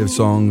story of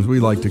songs, we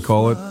like to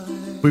call it.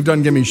 We've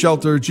done Gimme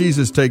Shelter,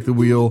 Jesus Take the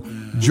Wheel,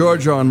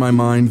 Georgia on My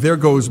Mind, There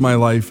Goes My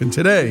Life, and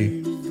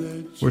today,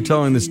 we're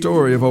telling the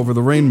story of Over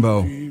the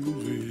Rainbow.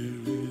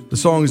 The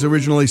song is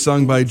originally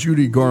sung by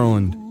Judy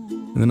Garland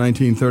in the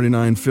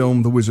 1939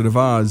 film The Wizard of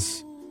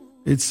Oz.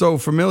 It's so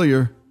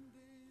familiar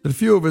that a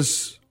few of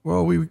us,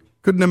 well, we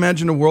couldn't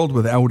imagine a world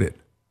without it.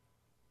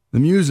 The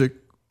music,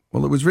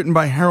 well, it was written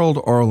by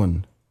Harold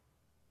Arlen,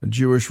 a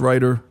Jewish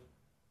writer,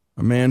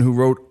 a man who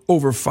wrote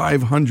over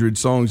 500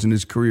 songs in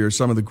his career,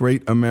 some of the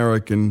great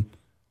American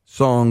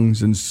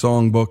songs and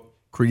songbook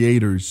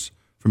creators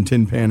from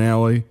Tin Pan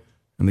Alley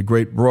and the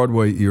great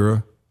Broadway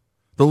era.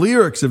 The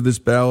lyrics of this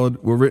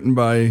ballad were written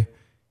by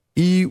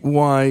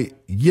E.Y.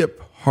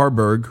 Yip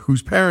Harburg,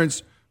 whose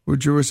parents were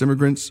Jewish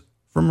immigrants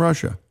from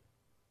Russia.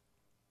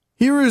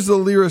 Here is the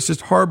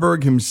lyricist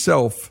Harburg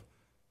himself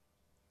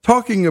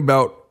talking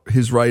about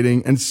his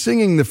writing and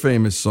singing the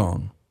famous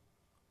song.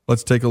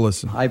 Let's take a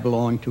listen. I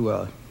belong to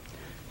a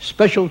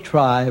special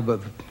tribe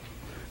of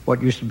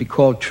what used to be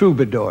called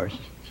troubadours.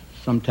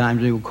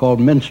 Sometimes they were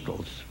called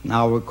minstrels.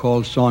 Now we're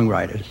called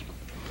songwriters,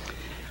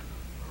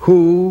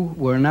 who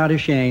were not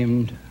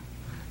ashamed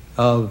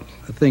of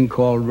a thing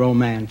called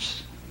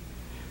romance,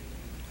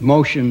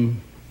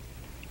 emotion,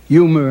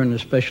 humor, and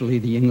especially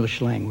the English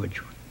language.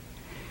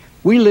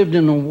 We lived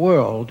in a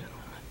world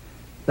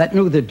that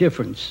knew the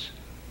difference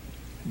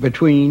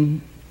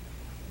between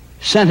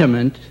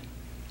sentiment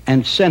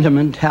and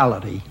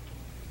sentimentality.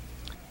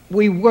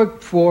 We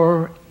worked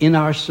for, in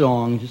our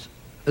songs,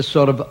 a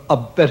sort of a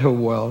better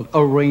world,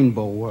 a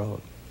rainbow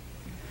world.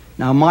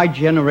 Now, my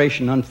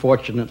generation,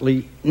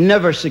 unfortunately,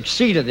 never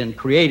succeeded in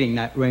creating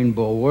that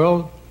rainbow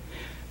world,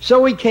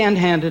 so we can't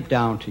hand it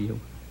down to you.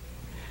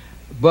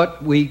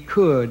 But we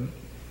could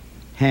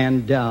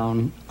hand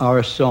down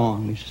our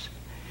songs,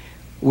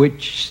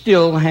 which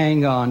still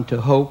hang on to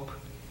hope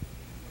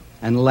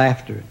and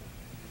laughter,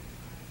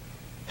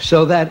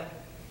 so that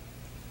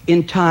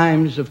in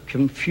times of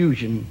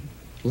confusion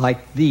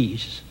like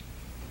these,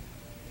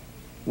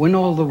 when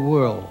all the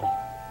world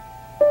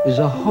is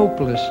a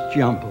hopeless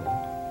jumble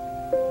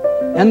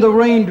and the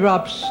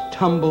raindrops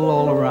tumble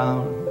all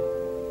around,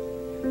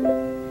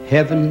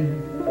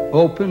 heaven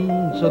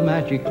opens a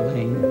magic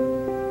lane.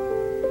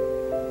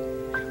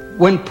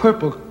 When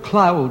purple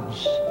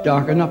clouds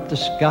darken up the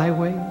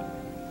skyway,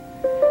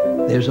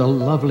 there's a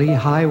lovely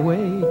highway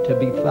to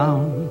be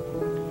found,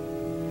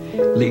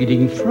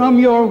 leading from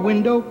your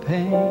window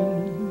pane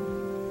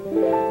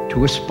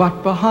to a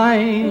spot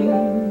behind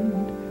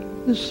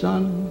the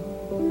sun,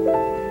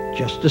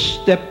 just a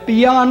step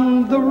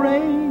beyond the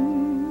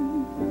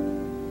rain.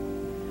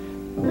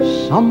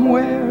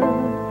 Somewhere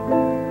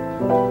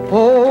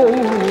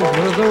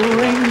over the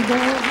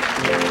rainbow,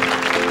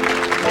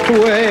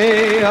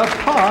 way up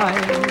high,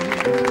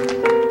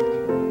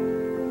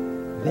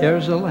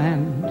 there's a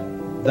land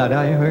that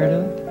I heard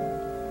of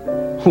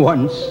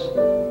once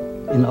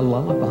in a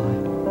lullaby.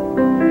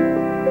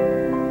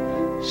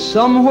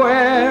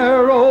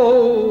 Somewhere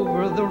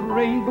over the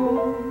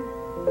rainbow,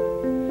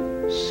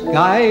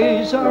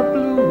 skies are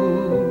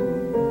blue,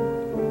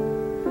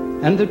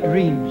 and the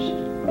dreams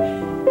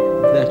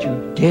that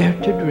you dare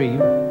to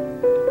dream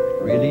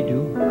really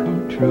do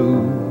come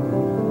true.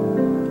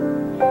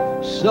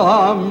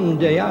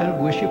 Someday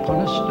I'll wish upon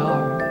a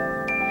star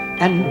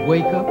and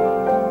wake up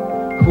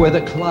where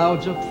the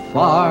clouds are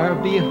far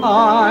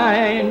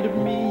behind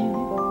me,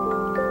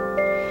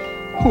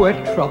 where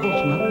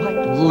troubles melt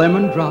like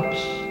lemon drops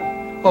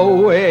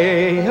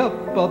away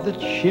above the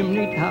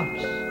chimney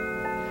tops.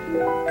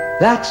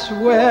 That's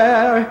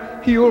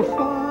where you'll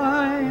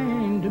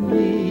find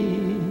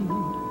me,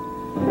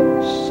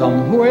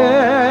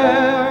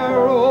 somewhere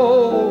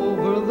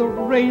over the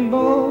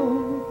rainbow.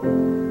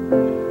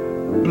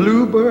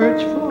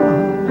 Bluebirds fly,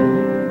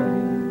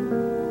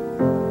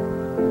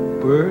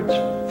 birds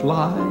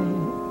fly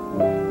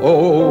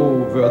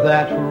over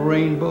that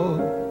rainbow.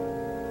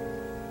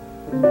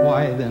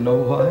 Why then,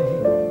 oh why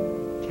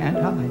can't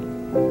I?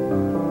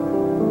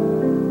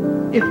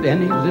 If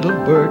any little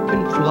bird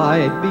can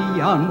fly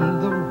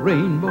beyond the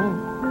rainbow,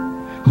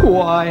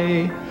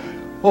 why,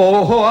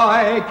 oh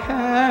why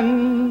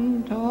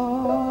can't I?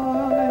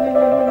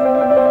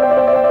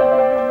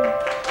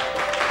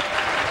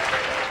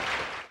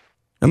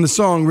 And the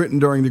song, written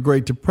during the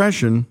Great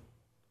Depression,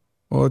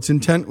 well, its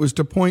intent was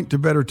to point to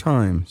better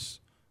times,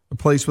 a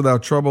place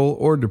without trouble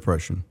or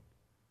depression.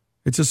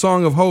 It's a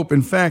song of hope.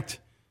 In fact,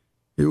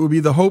 it will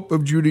be the hope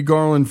of Judy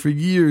Garland for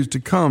years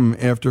to come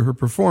after her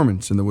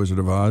performance in The Wizard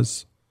of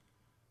Oz.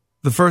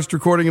 The first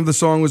recording of the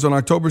song was on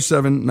October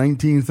 7,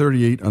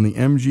 1938, on the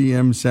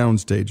MGM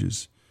sound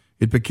stages.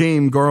 It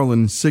became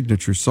Garland's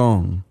signature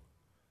song.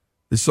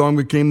 This song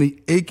became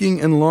the aching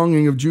and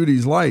longing of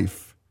Judy's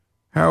life.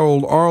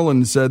 Harold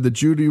Arlen said that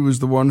Judy was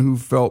the one who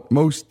felt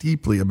most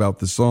deeply about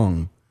the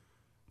song.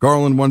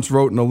 Garland once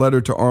wrote in a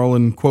letter to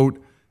Arlen, quote,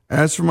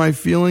 "As for my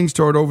feelings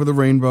toward Over the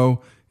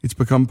Rainbow, it's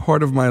become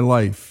part of my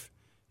life.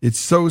 It's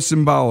so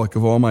symbolic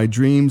of all my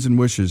dreams and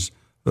wishes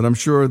that I'm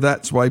sure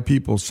that's why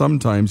people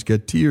sometimes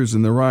get tears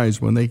in their eyes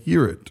when they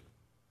hear it.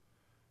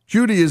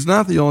 Judy is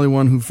not the only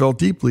one who felt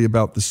deeply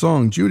about the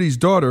song. Judy's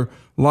daughter,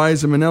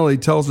 Liza Minnelli,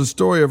 tells a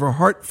story of a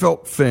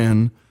heartfelt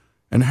fan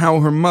and how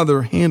her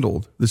mother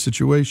handled the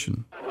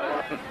situation.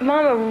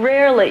 Mama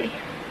rarely,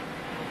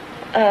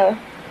 and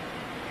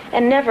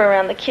never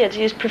around the kids,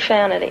 used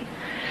profanity.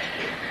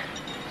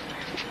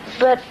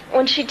 But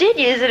when she did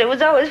use it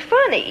was always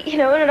funny, you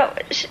know.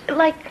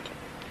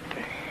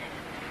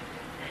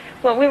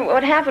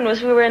 What happened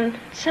was we were in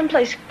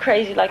someplace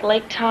crazy like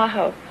Lake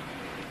Tahoe,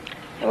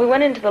 and we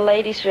went into the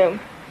ladies' room.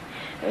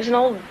 There was an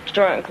old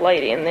drunk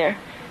lady in there,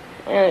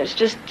 and it was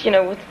just, you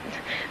know, with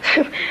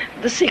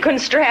the sequin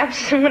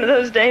straps and one of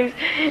those dames,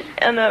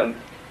 and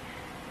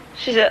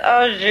she said,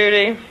 "Oh,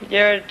 Judy,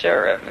 you're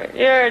terrific.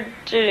 You're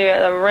Judy,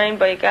 the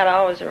rainbow. You gotta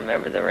always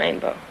remember the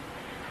rainbow."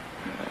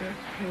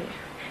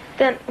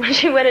 Then, when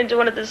she went into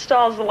one of the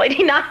stalls, the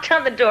lady knocked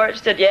on the door. She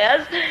said,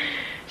 "Yes?"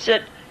 She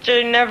said,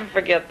 "Judy, never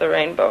forget the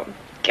rainbow.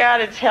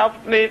 God, it's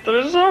helped me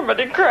through so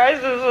many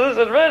crises."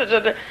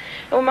 And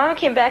when Mama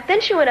came back,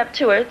 then she went up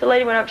to her. The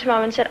lady went up to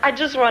Mama and said, "I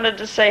just wanted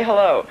to say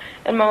hello."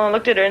 And Mama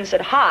looked at her and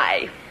said,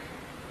 "Hi,"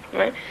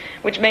 right?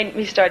 Which made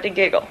me start to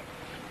giggle.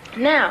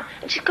 Now,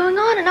 and she's going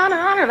on and on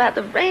and on about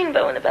the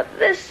rainbow and about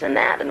this and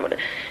that and what a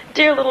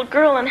dear little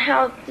girl and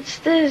how it's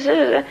this.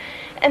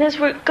 And as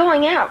we're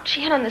going out,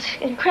 she had on this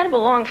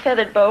incredible long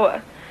feathered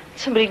boa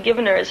somebody had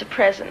given her as a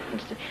present,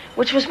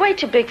 which was way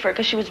too big for her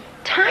because she was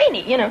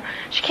tiny, you know.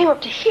 She came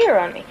up to here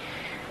on me.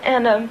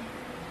 And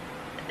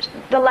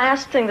the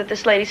last thing that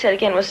this lady said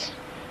again was,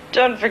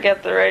 "Don't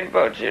forget the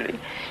rainbow, Judy."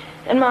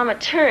 And Mama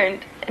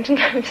turned and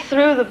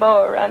threw the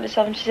boa around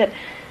herself and she said,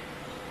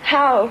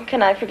 "How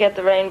can I forget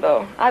the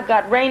rainbow? I've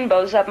got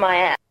rainbows up my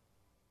ass."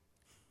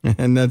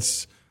 And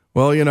that's,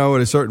 well, you know,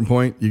 at a certain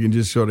point, you can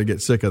just sort of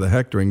get sick of the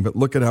hectoring, but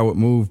look at how it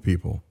moved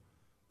people.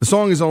 The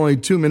song is only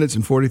 2 minutes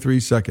and 43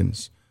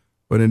 seconds,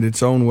 but in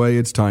its own way,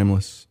 it's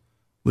timeless,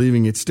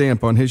 leaving its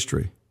stamp on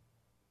history.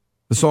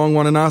 The song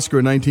won an Oscar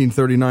in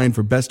 1939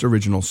 for Best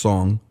Original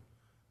Song.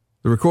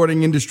 The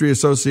Recording Industry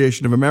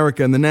Association of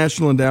America and the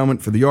National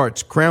Endowment for the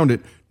Arts crowned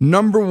it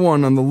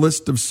 #1 on the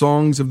list of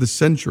songs of the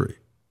century.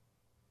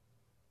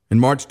 In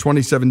March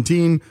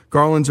 2017,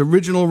 Garland's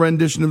original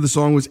rendition of the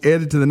song was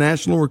added to the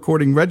National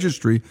Recording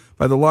Registry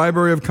by the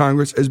Library of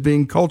Congress as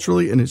being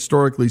culturally and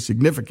historically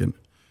significant,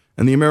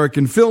 and the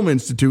American Film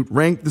Institute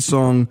ranked the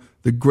song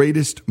the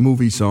greatest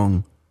movie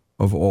song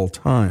of all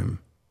time.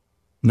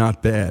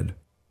 Not bad.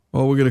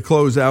 Well, we're going to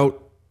close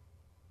out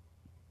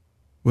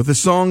with the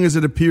song as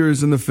it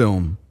appears in the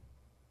film,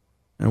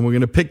 and we're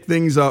going to pick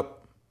things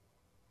up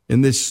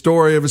in this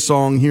story of a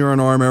song here on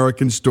Our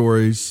American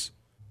Stories.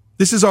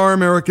 This is Our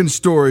American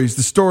Stories,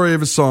 the story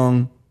of a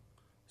song,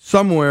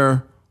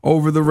 Somewhere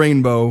Over the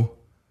Rainbow,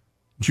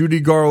 Judy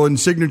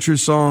Garland's signature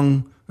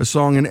song, a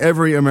song in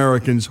every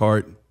American's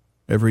heart,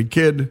 every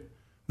kid,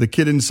 the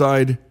kid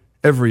inside,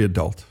 every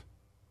adult.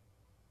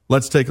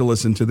 Let's take a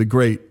listen to the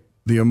great,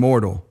 the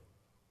immortal,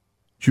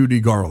 Judy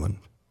Garland.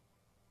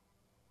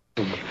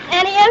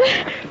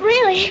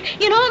 Really?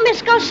 You know what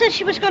Miss Ghost said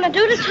she was going to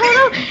do to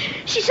Toto?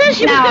 She says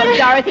she was going to...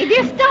 Now, Dorothy,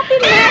 dear, stop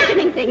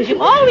imagining things.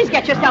 You always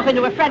get yourself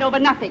into a fret over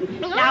nothing.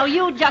 Now,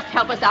 you just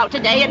help us out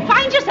today and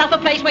find yourself a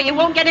place where you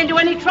won't get into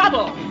any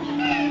trouble.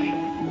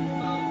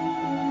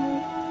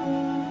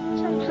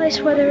 Some place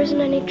where there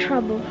isn't any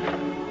trouble.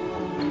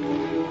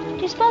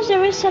 Do you suppose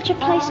there is such a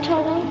place,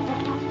 Toto?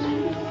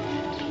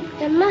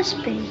 There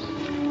must be.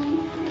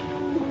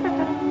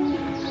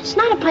 It's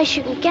not a place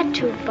you can get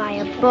to by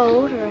a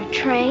boat or a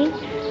train.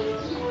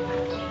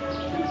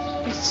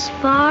 It's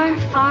far,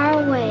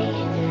 far away.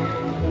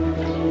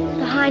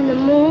 Behind the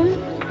moon,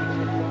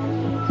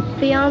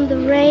 beyond the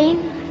rain.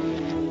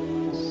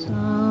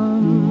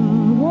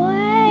 Somewhere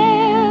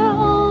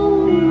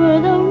over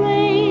the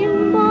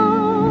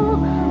rainbow,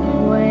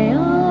 way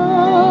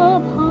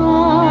up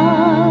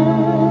high,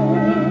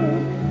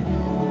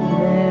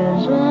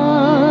 there's a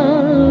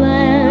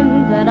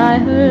land that I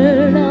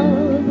heard of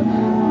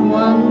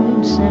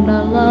once in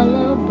a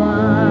lullaby.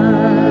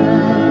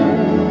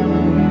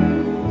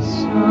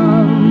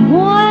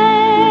 Somewhere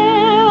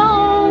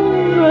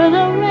over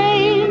the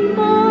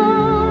rainbow,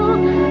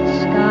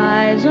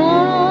 skies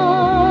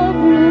are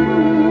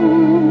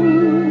blue,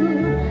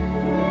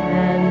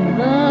 and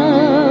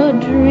the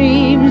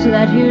dreams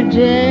that you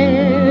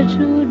dare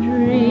to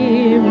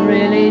dream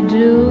really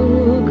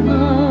do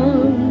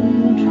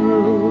come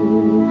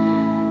true.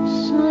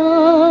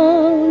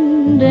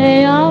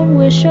 Someday I'll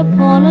wish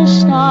upon a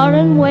star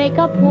and wake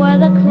up where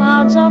the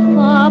clouds are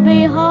far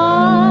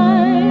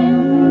behind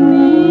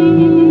me,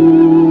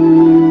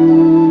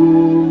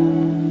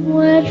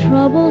 where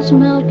troubles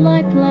melt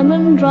like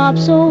lemon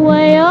drops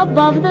away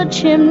above the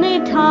chimney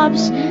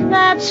tops.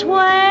 That's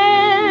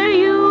where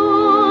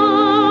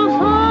you'll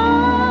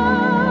find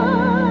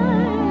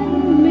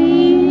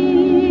me.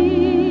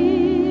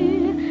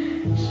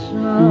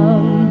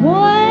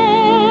 Somewhere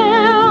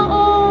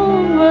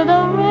over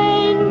the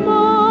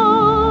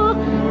rainbow,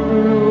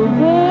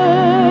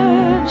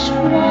 bluebirds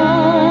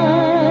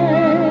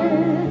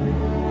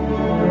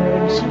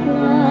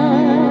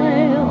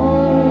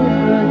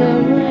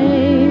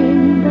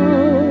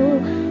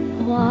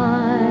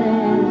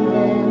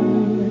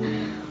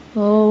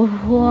Oh,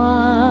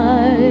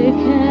 why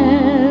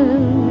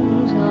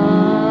can't I?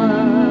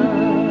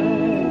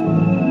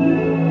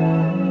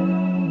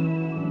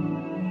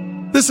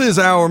 This is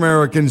Our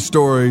American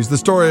Stories, the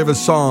story of a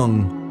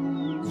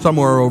song,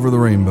 Somewhere Over the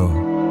Rainbow.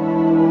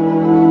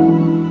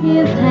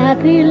 If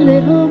happy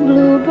little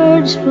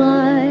bluebirds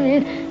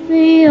fly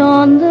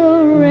beyond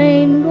the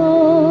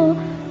rainbow,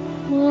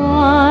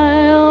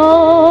 why,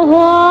 oh,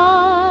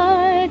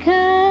 why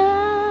can't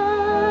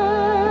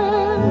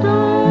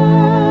I?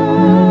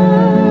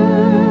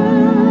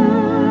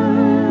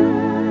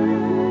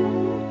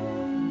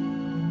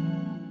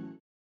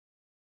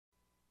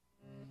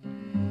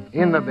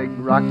 In the big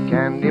rock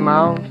candy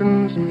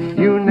mountains,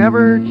 you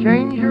never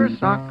change your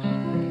socks,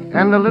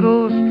 and the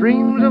little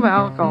streams of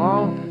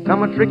alcohol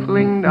come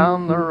a-trickling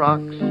down the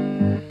rocks.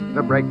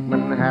 The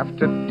brakemen have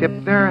to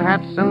tip their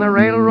hats, and the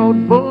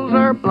railroad bulls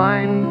are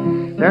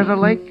blind. There's a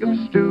lake of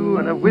stew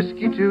and of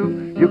whiskey,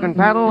 too. You can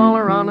paddle all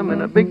around them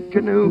in a big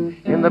canoe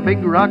in the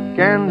big rock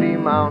candy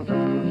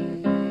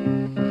mountains.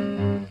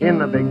 In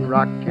the big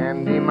rock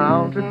candy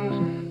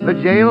mountains, the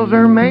jails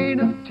are made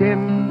of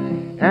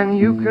tin, and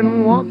you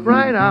can walk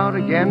right out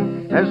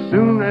again as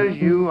soon as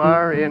you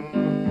are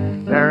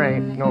in. There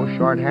ain't no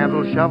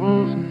short-handled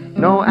shovels,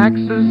 no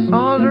axes,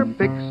 saws, or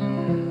picks.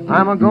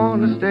 I'm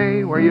a-going to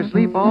stay where you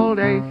sleep all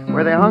day,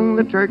 where they hung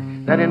the Turk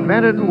that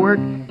invented work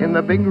in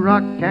the big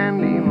rock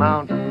candy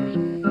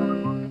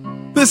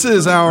mountains. This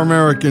is Our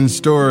American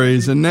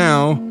Stories, and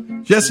now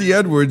Jesse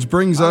Edwards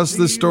brings us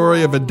the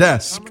story of a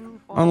desk,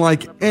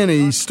 unlike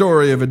any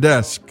story of a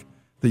desk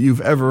that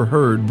you've ever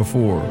heard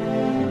before.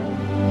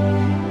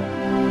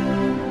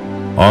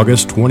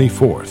 August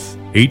 24th,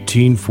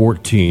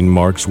 1814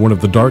 marks one of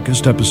the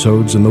darkest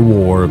episodes in the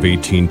War of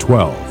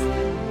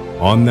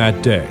 1812. On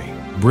that day,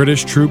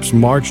 British troops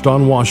marched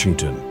on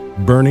Washington,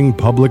 burning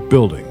public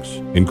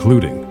buildings,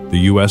 including the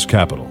U.S.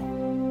 Capitol.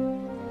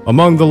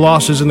 Among the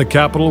losses in the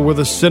Capitol were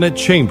the Senate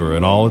chamber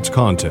and all its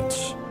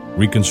contents.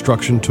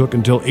 Reconstruction took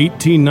until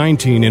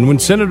 1819, and when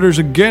senators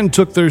again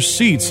took their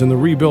seats in the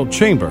rebuilt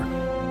chamber,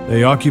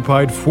 they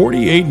occupied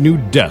 48 new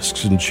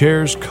desks and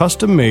chairs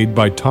custom-made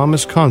by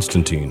Thomas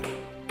Constantine,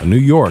 a New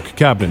York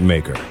cabinet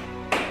maker.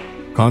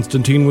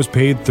 Constantine was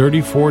paid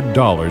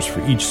 $34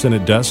 for each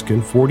Senate desk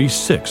and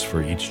 $46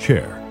 for each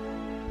chair.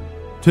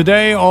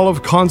 Today, all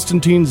of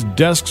Constantine's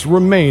desks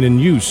remain in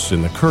use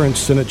in the current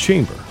Senate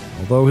chamber,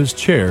 although his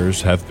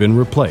chairs have been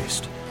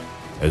replaced.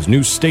 As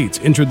new states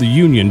entered the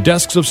Union,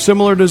 desks of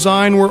similar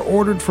design were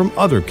ordered from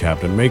other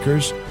cabinet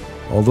makers,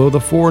 although the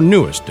four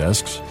newest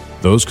desks,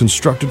 those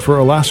constructed for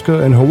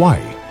Alaska and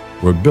Hawaii,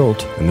 were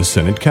built in the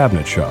Senate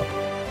cabinet shop.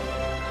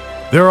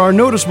 There are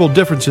noticeable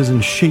differences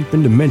in shape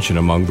and dimension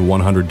among the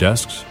 100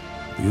 desks.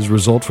 These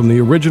result from the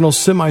original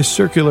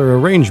semicircular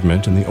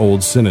arrangement in the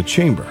old Senate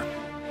chamber.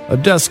 A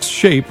desk's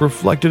shape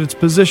reflected its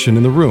position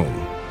in the room.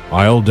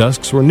 Aisle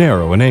desks were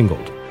narrow and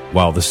angled,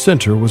 while the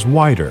center was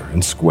wider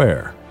and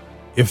square.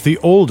 If the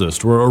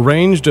oldest were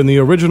arranged in the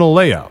original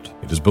layout,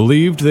 it is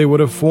believed they would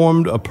have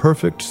formed a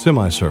perfect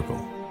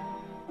semicircle.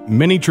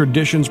 Many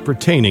traditions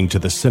pertaining to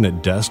the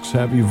Senate desks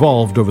have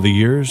evolved over the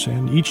years,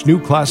 and each new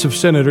class of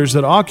senators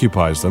that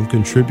occupies them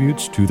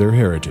contributes to their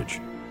heritage.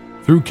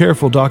 Through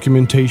careful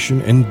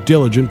documentation and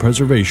diligent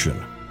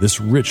preservation, this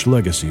rich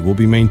legacy will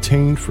be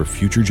maintained for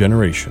future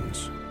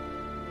generations.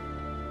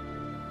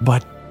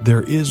 But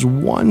there is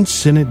one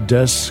Senate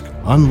desk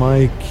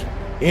unlike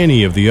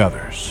any of the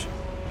others,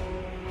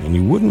 and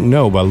you wouldn't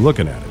know by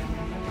looking at it.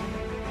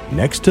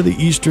 Next to the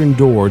eastern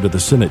door to the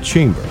Senate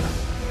chamber,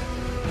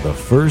 the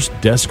first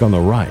desk on the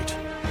right,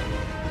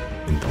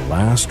 in the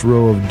last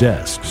row of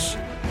desks,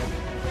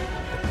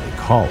 they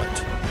call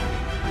it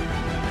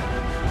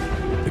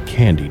the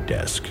candy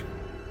desk.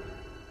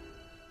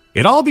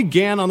 It all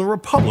began on the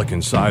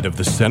Republican side of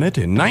the Senate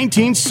in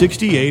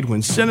 1968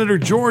 when Senator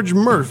George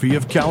Murphy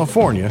of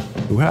California,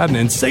 who had an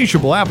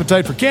insatiable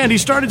appetite for candy,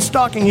 started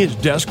stocking his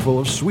desk full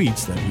of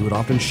sweets that he would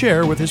often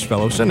share with his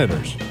fellow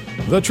senators.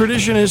 The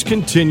tradition has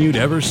continued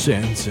ever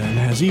since and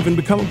has even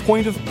become a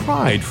point of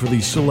pride for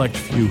the select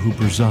few who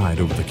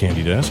preside over the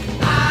candy desk.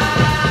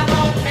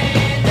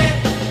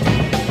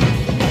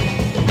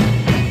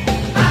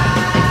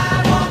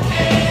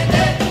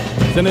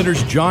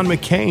 Senators John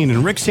McCain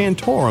and Rick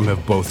Santorum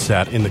have both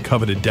sat in the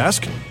coveted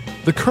desk.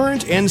 The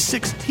current and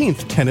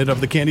 16th tenant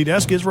of the candy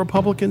desk is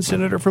Republican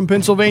Senator from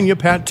Pennsylvania,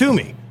 Pat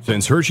Toomey.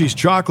 Since Hershey's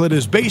Chocolate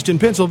is based in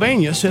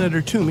Pennsylvania,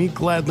 Senator Toomey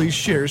gladly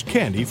shares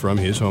candy from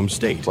his home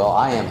state. Well,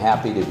 I am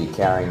happy to be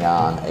carrying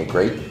on a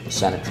great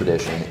Senate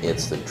tradition.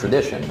 It's the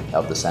tradition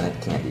of the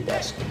Senate candy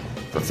desk.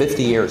 For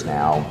 50 years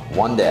now,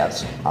 one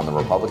desk on the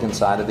Republican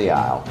side of the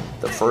aisle,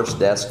 the first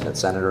desk that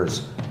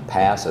senators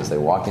pass as they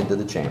walk into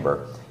the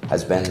chamber,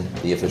 has been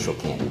the official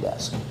candy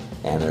desk.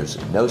 And there's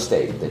no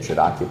state that should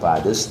occupy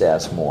this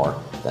desk more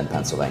than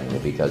Pennsylvania,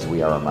 because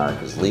we are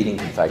America's leading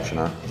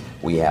confectioner.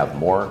 We have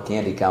more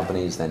candy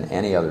companies than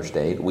any other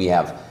state. We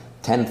have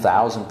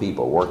 10,000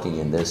 people working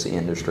in this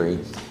industry,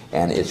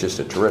 and it's just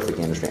a terrific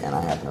industry, and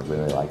I happen to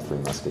really like Three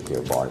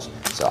Musketeer bars,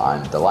 so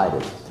I'm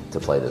delighted to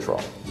play this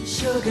role.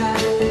 Sugar.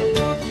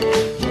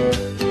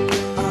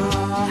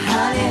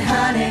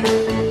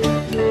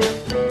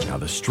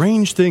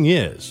 strange thing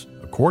is,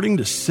 according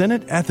to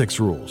Senate ethics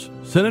rules,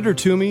 Senator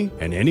Toomey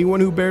and anyone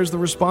who bears the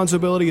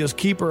responsibility as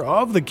keeper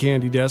of the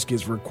candy desk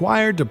is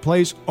required to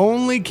place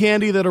only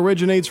candy that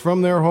originates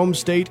from their home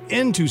state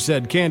into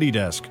said candy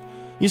desk.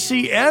 You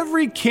see,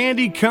 every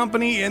candy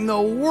company in the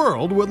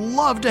world would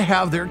love to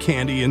have their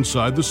candy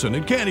inside the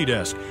Senate candy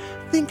desk.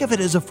 Think of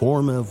it as a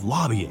form of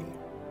lobbying,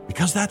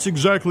 because that's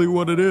exactly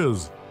what it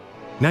is.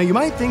 Now, you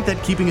might think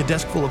that keeping a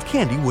desk full of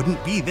candy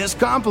wouldn't be this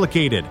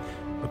complicated,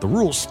 but the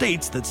rule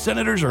states that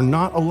senators are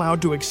not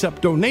allowed to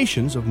accept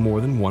donations of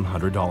more than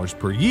 $100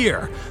 per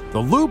year. The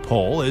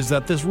loophole is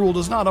that this rule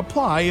does not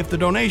apply if the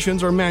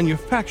donations are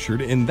manufactured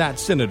in that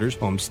senator's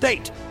home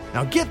state.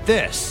 Now get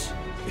this.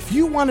 If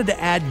you wanted to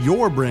add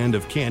your brand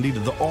of candy to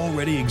the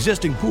already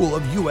existing pool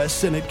of U.S.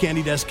 Senate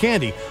Candy Desk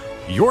candy,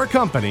 your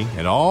company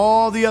and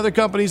all the other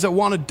companies that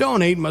want to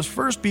donate must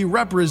first be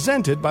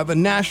represented by the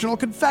National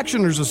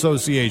Confectioners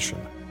Association,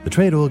 the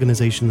trade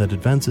organization that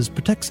advances,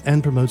 protects,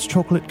 and promotes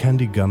chocolate,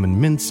 candy, gum, and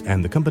mints,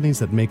 and the companies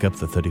that make up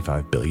the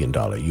 $35 billion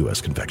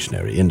U.S.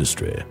 confectionery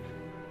industry.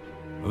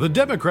 The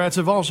Democrats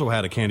have also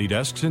had a candy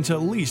desk since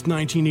at least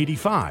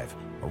 1985.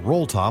 A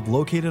roll top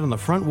located on the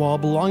front wall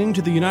belonging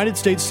to the United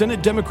States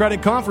Senate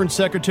Democratic Conference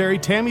Secretary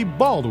Tammy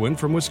Baldwin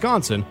from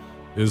Wisconsin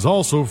is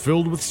also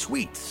filled with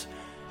sweets.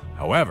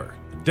 However,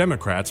 the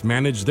Democrats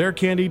manage their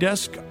candy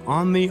desk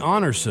on the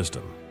honor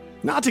system.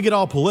 Not to get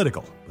all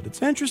political, but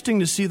it's interesting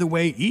to see the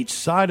way each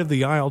side of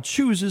the aisle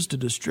chooses to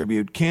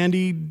distribute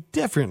candy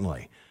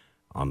differently.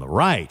 On the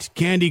right,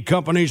 candy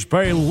companies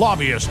pay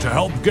lobbyists to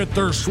help get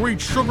their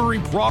sweet, sugary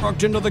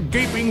product into the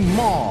gaping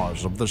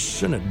maws of the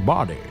Senate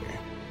body.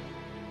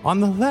 On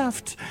the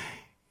left,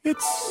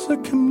 it's a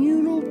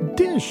communal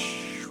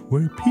dish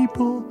where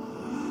people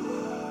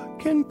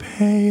can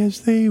pay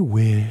as they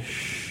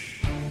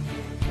wish.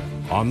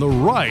 On the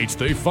right,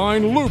 they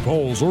find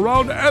loopholes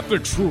around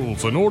ethics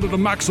rules in order to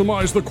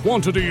maximize the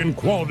quantity and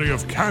quality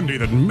of candy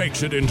that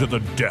makes it into the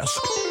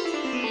desk.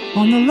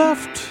 On the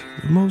left,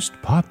 the most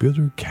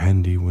popular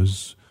candy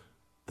was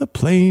the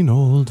plain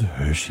old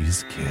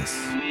Hershey's Kiss.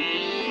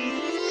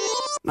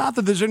 Not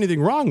that there's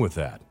anything wrong with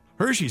that.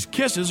 Hershey's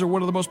Kisses are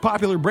one of the most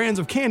popular brands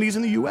of candies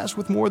in the U.S.,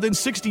 with more than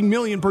 60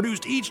 million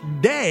produced each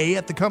day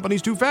at the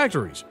company's 2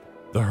 factories.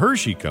 The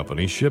Hershey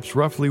Company ships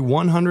roughly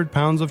 100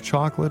 pounds of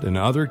chocolate and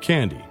other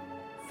candy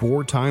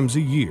 4 times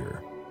a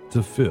year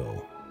to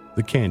fill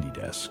the candy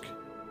desk.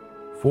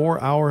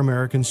 For Our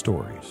American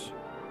Stories,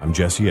 I'm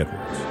Jesse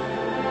Edwards.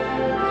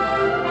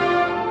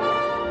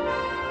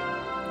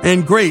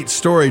 And great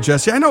story,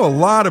 Jesse. I know a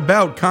lot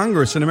about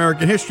Congress and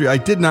American history. I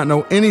did not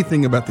know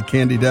anything about the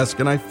candy desk,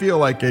 and I feel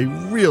like a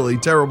really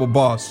terrible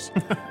boss.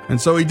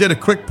 And so he did a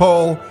quick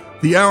poll.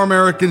 The Our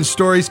American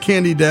Stories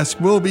candy desk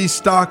will be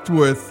stocked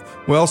with,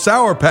 well,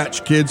 Sour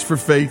Patch Kids for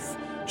Faith,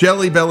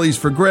 Jelly Bellies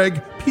for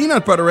Greg,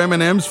 Peanut Butter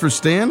M&Ms for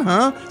Stan,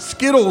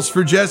 Skittles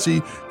for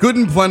Jesse, Good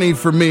and Plenty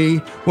for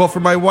me. Well,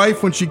 for my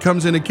wife, when she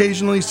comes in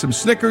occasionally, some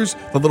Snickers,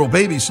 the little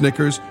baby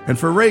Snickers, and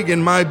for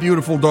Reagan, my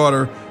beautiful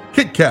daughter,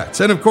 Kit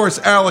Kats. And of course,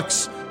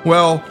 Alex,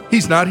 well,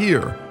 he's not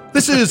here.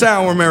 This is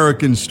Our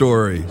American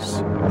Stories,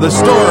 the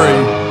story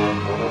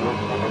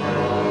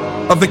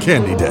of the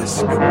candy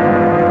desk.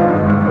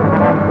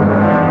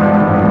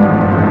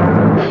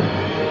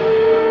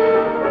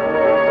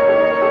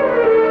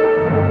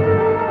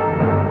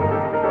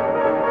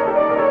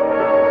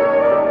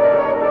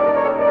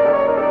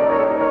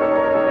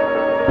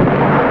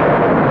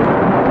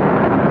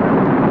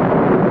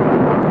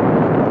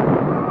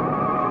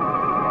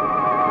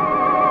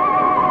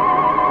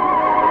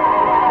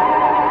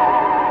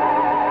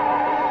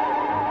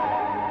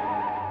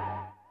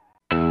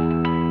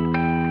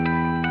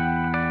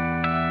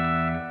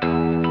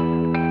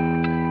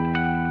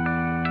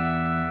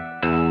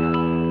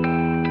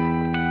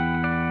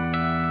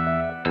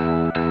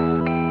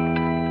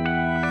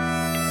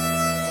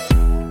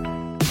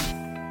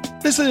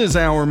 This is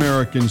Our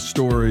American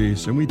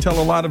Stories, and we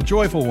tell a lot of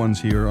joyful ones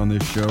here on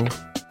this show,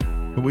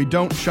 but we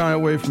don't shy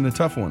away from the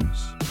tough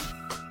ones.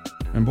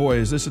 And boy,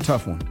 is this a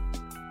tough one.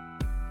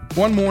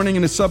 One morning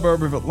in a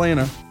suburb of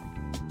Atlanta,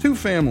 2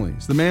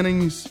 families, the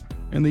Mannings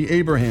and the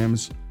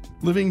Abrahams,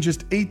 living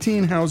just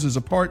 18 houses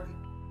apart,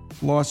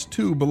 lost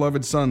 2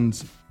 beloved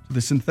sons to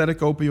the synthetic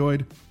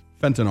opioid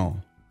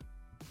fentanyl.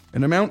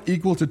 An amount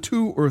equal to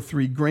 2 or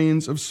 3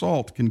 grains of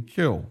salt can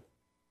kill.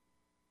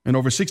 And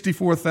over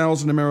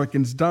 64,000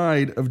 Americans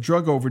died of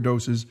drug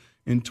overdoses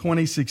in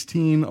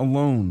 2016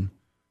 alone.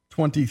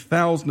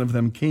 20,000 of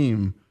them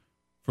came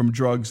from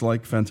drugs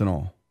like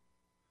fentanyl.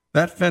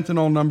 That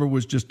fentanyl number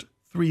was just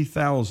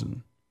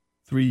 3,000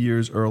 3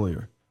 years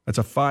earlier. That's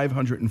a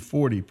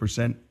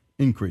 540%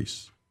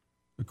 increase,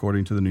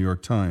 according to the New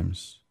York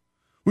Times.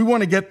 We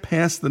want to get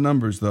past the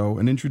numbers, though,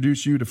 and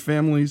introduce you to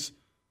families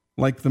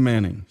like the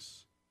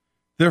Mannings.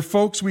 They're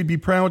folks we'd be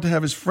proud to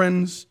have as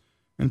friends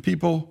and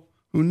people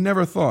who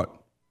never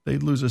thought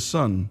they'd lose a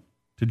son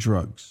to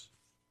drugs.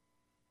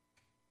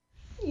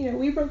 You know,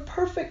 we were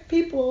perfect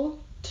people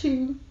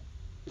to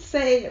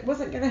say it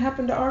wasn't going to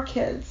happen to our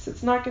kids.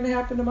 It's not going to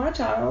happen to my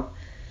child.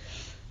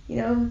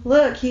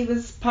 look, he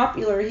was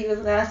popular, he was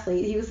an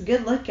athlete, he was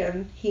good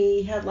looking,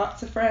 he had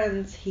lots of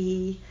friends,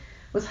 he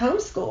was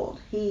homeschooled,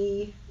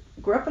 he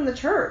grew up in the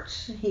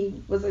church,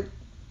 he was a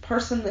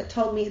person that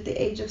told me at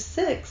the age of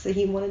 6 that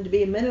he wanted to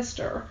be a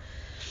minister.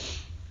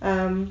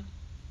 How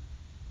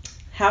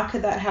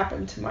could that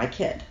happen to my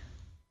kid?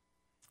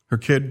 Her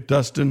kid,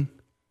 Dustin,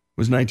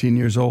 was 19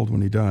 years old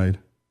when he died.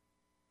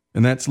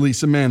 And that's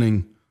Lisa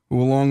Manning,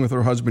 who, along with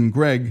her husband,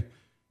 Greg,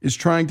 is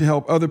trying to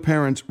help other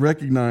parents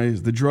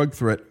recognize the drug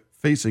threat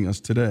facing us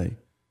today.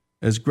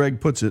 As Greg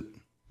puts it,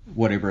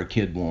 whatever a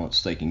kid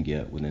wants, they can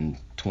get within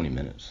 20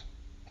 minutes.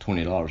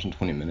 $20 in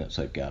 20 minutes,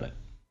 they've got it.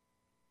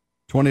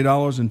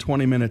 $20 in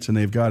 20 minutes, and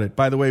they've got it.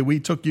 By the way, we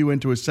took you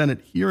into a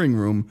Senate hearing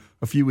room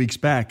a few weeks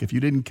back. If you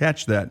didn't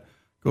catch that,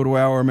 go to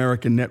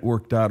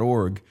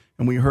ouramericannetwork.org.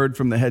 And we heard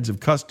from the heads of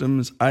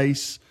Customs,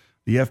 ICE,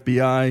 the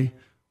FBI,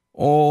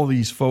 all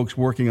these folks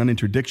working on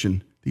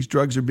interdiction. These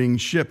drugs are being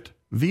shipped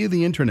via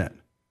the internet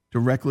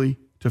directly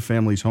to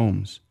families'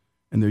 homes,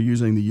 and they're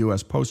using the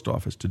U.S. Post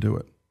Office to do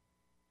it.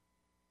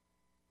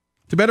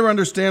 To better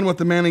understand what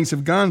the Mannings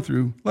have gone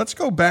through, let's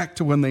go back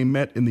to when they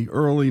met in the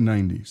early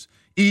 90s.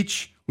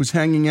 Each was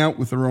hanging out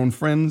with their own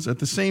friends at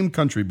the same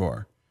country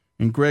bar,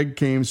 and Greg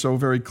came so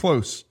very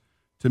close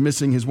to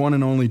missing his one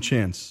and only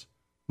chance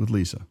with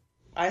Lisa.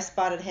 I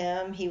spotted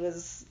him. He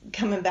was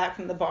coming back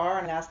from the bar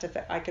and asked if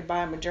I could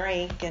buy him a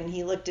drink, and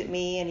he looked at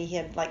me, and he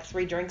had like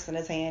 3 drinks in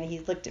his hand. He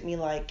looked at me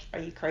like, "Are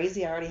you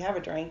crazy? I already have a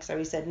drink." So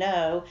he said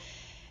no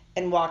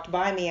and walked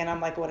by me, and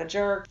I'm like, what a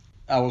jerk.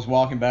 I was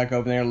walking back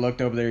over there and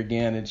looked over there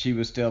again, and she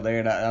was still there,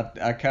 and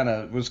I kind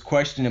of was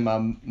questioning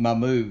my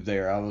move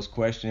there. I was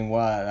questioning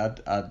why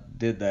I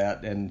did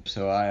that, and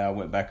so I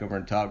went back over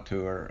and talked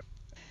to her.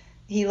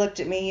 He looked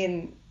at me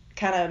and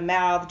kind of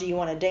mouthed, "Do you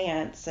want to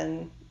dance?"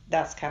 And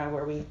that's kind of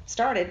where we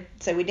started.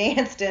 So we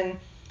danced and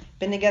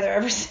been together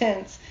ever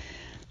since.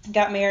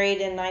 Got married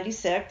in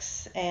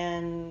 96,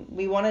 and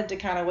we wanted to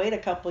kind of wait a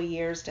couple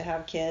years to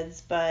have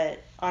kids,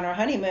 but on our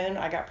honeymoon,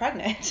 I got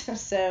pregnant.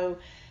 So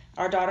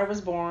our daughter was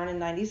born in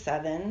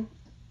 97.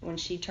 When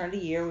she turned a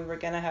year, we were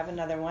going to have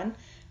another one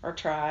or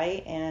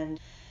try, and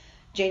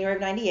January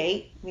of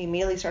 98, we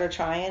immediately started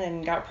trying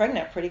and got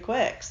pregnant pretty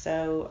quick.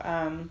 So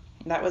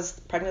that was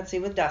pregnancy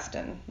with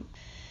Dustin.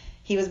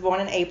 He was born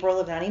in April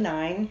of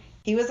 99.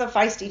 He was a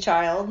feisty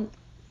child.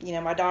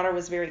 My daughter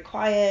was very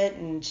quiet,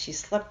 and she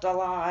slept a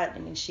lot. I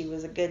mean, she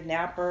was a good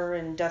napper,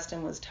 and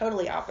Dustin was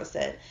totally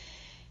opposite.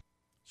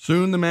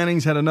 Soon the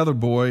Mannings had another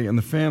boy, and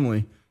the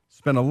family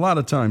spent a lot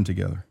of time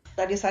together.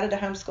 I decided to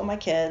homeschool my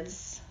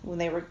kids when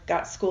they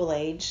got school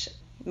age,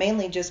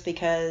 mainly just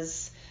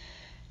because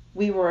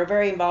we were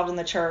very involved in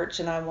the church,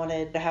 and I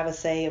wanted to have a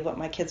say of what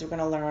my kids were going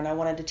to learn. I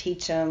wanted to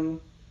teach them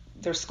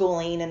their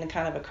schooling in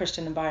kind of a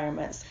Christian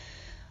environment.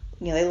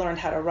 They learned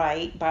how to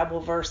write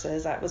Bible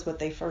verses. That was what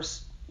they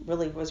first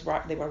really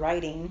they were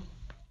writing.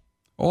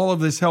 All of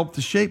this helped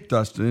to shape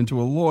Dustin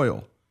into a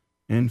loyal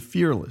and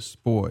fearless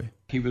boy.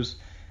 He was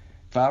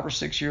 5 or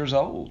 6 years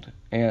old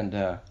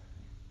and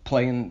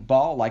playing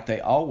ball like they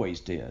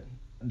always did.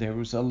 There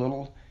was a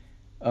little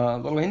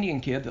Indian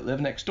kid that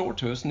lived next door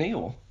to us,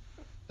 Neil.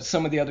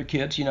 Some of the other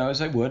kids, as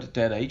they would at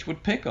that age,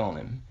 would pick on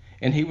him.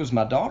 And he was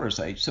my daughter's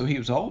age, so he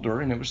was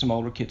older, and there were some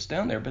older kids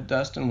down there. But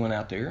Dustin went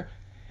out there.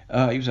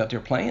 He was out there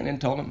playing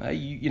and told him,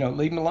 "Hey,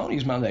 leave him alone.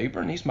 He's my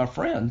neighbor and he's my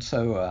friend."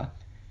 So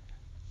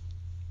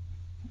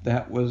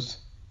that was,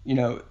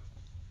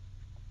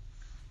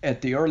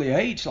 at the early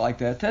age like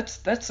that,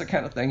 that's the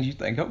kind of things you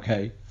think,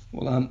 okay,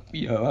 well,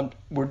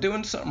 we're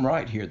doing something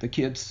right here. The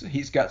kid's,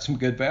 he's got some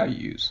good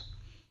values.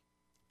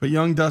 But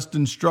young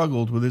Dustin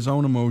struggled with his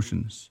own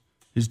emotions.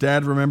 His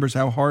dad remembers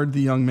how hard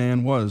the young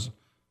man was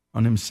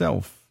on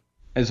himself.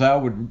 As I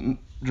would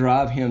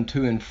drive him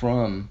to and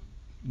from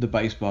the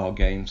baseball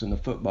games and the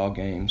football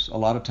games, a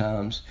lot of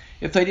times,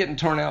 if they didn't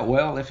turn out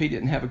well, if he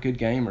didn't have a good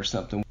game or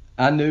something,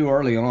 I knew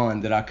early on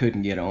that I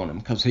couldn't get on him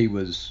because he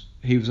was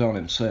on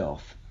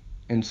himself.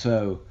 And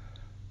so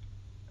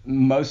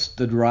most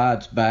of the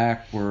rides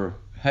back were,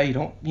 "Hey,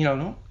 don't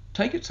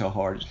take it so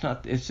hard.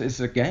 It's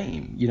a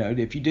game.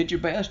 If you did your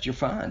best, you're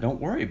fine.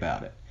 Don't worry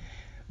about it."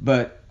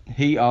 But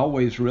he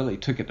always really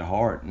took it to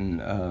heart,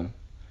 and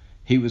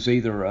he was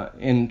either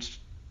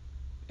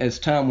as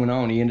time went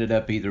on, he ended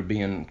up either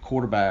being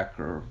quarterback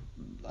or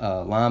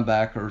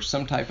linebacker or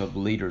some type of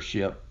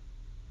leadership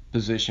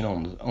position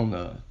on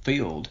the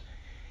field.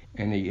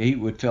 And he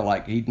would feel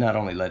like he'd not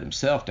only let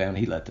himself down,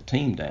 he let the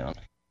team down.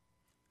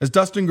 As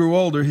Dustin grew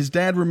older, his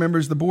dad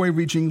remembers the boy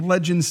reaching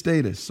legend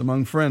status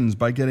among friends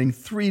by getting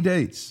 3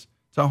 dates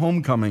to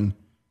homecoming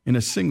in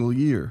a single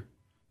year.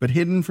 But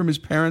hidden from his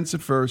parents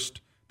at first,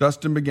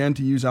 Dustin began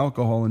to use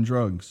alcohol and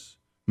drugs.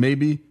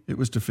 Maybe it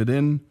was to fit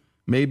in,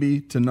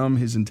 maybe to numb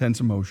his intense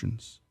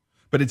emotions.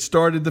 But it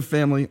started the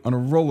family on a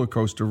roller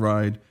coaster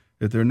ride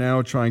that they're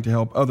now trying to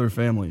help other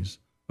families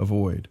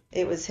avoid.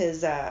 It was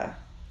his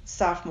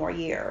sophomore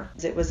year.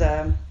 It was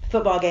a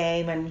football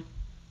game, and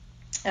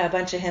a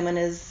bunch of him and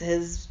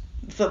his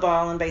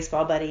football and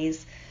baseball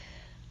buddies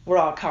were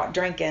all caught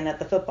drinking at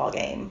the football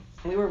game.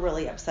 We were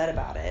really upset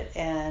about it,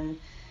 and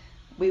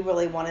we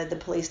really wanted the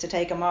police to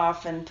take him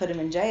off and put him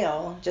in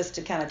jail just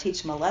to kind of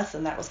teach him a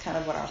lesson. That was kind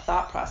of what our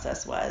thought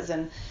process was.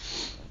 And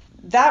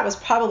that was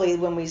probably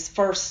when we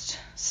first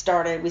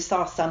started. We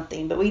saw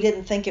something, but we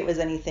didn't think it was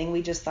anything.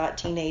 We just thought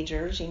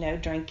teenagers,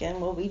 drinking.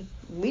 Well,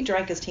 we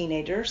drank as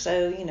teenagers,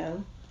 so,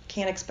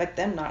 can't expect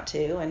them not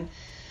to. And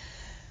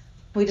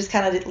we just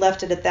kind of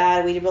left it at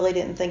that. We really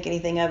didn't think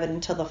anything of it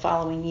until the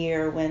following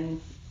year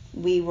when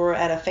we were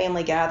at a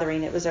family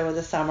gathering. It was over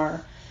the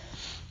summer.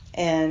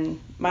 And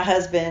my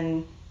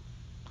husband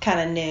kind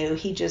of knew.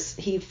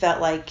 He felt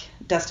like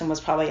Dustin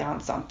was probably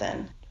on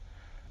something.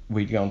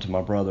 We'd gone to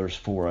my brother's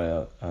for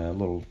a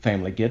little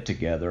family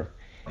get-together.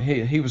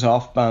 He was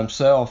off by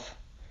himself,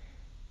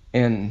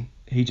 and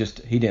he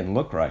didn't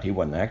look right. He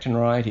wasn't acting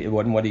right. It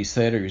wasn't what he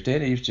said or he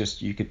did. He was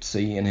just, you could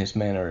see in his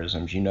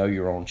mannerisms,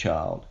 your own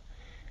child.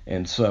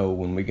 And so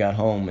when we got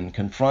home and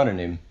confronted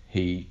him,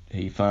 he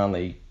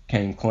finally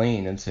came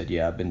clean and said,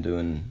 yeah, I've been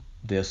doing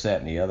this, that,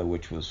 and the other,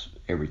 which was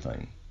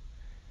everything.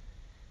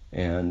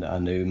 And I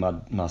knew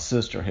my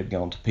sister had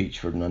gone to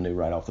Peachford, and I knew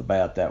right off the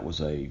bat that was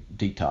a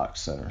detox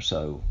center.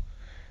 So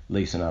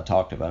Lisa and I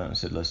talked about it and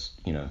said, let's,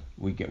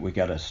 we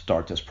got to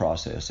start this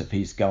process. If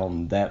he's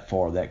gone that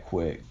far that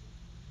quick.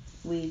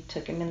 We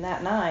took him in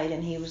that night,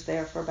 and he was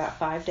there for about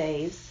 5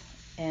 days.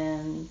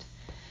 And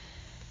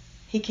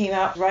he came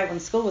out right when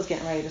school was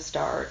getting ready to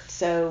start.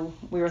 So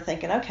we were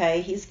thinking,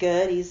 okay, he's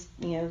good. He's,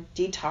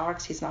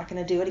 detoxed. He's not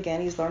going to do it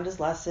again. He's learned his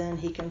lesson.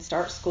 He can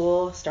start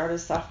school, start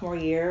his sophomore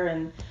year,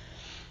 and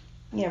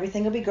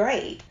everything will be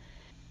great.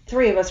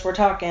 3 of us were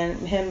talking,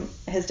 him,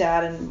 his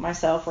dad, and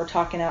myself were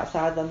talking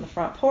outside on the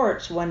front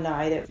porch one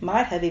night. It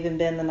might have even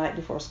been the night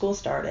before school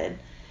started.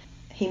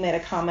 He made a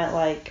comment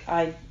like,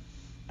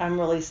 I'm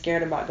really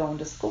scared about going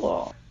to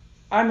school.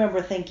 I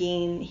remember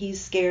thinking he's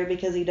scared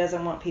because he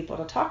doesn't want people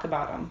to talk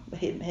about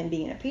him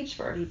being at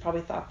Peachford. He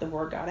probably thought the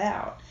word got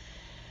out.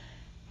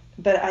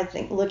 But I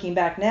think looking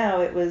back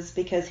now, it was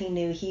because he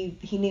knew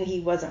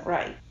he wasn't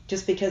right.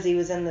 Just because he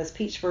was in this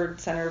Peachford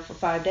Center for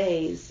 5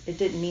 days, it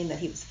didn't mean that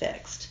he was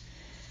fixed.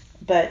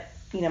 But,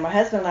 my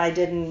husband and I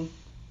didn't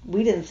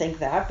think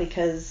that,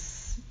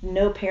 because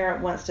no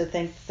parent wants to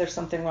think there's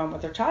something wrong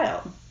with their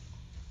child.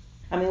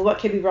 I mean, what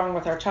could be wrong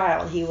with our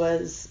child? He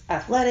was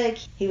athletic,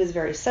 he was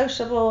very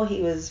sociable,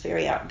 he was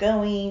very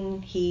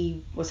outgoing,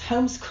 he was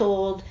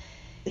homeschooled,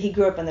 he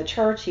grew up in the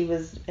church, he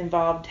was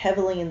involved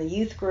heavily in the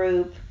youth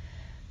group.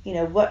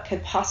 What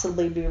could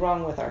possibly be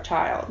wrong with our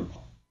child?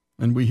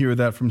 And we hear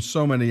that from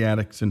so many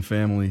addicts and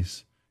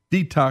families.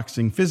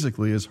 Detoxing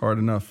physically is hard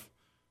enough,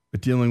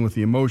 but dealing with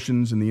the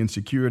emotions and the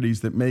insecurities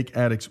that make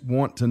addicts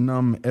want to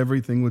numb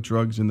everything with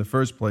drugs in the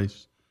first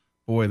place,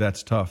 boy,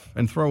 that's tough.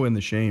 And throw in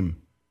the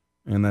shame,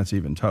 and that's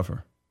even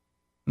tougher.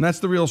 And that's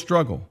the real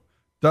struggle.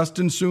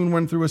 Dustin soon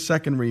went through a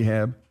second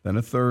rehab, then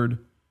a third.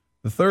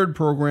 The third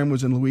program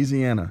was in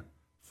Louisiana,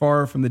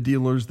 far from the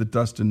dealers that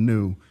Dustin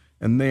knew,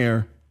 and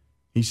there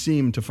he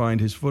seemed to find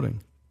his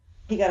footing.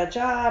 He got a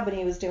job, and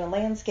he was doing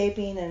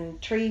landscaping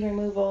and tree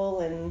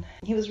removal, and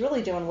he was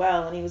really doing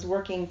well, and he was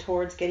working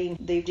towards getting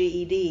the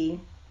GED.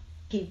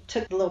 He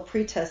took the little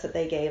pre-test that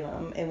they gave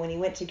him, and when he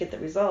went to get the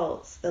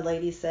results, the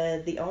lady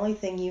said, the only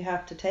thing you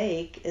have to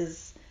take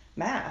is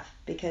math,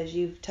 because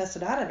you've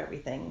tested out of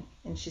everything.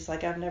 And she's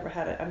like, I've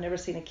never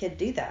seen a kid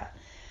do that.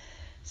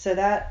 So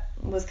that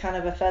was kind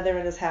of a feather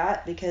in his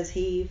hat, because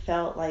he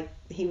felt like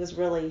he was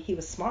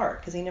smart,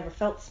 because he never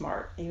felt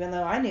smart. Even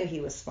though I knew he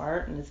was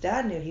smart and his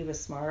dad knew he was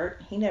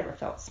smart, he never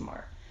felt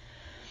smart.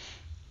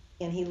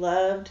 And he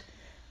loved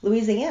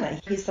Louisiana.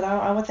 He said,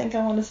 I think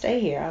I want to stay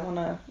here. I want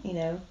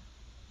to,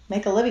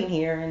 make a living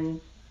here.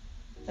 And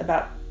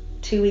about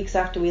 2 weeks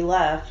after we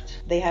left,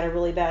 they had a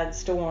really bad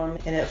storm,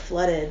 and it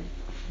flooded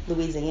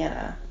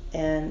Louisiana.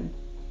 And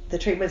the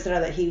treatment center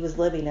that he was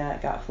living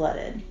at got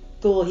flooded.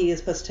 School he was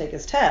supposed to take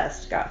his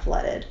test got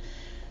flooded,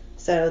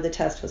 so the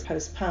test was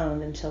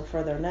postponed until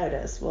further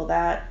notice. Well,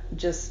 that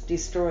just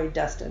destroyed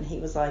Dustin. He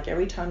was like,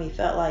 every time he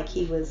felt like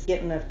he was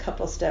getting a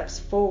couple steps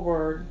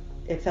forward,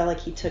 it felt like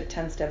he took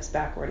 10 steps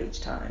backward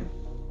each time.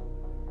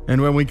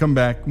 And when we come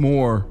back,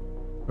 more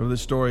of the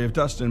story of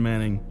Dustin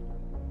Manning,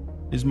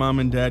 his mom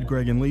and dad,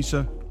 Greg and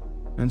Lisa,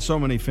 and so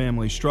many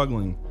families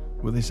struggling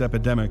with this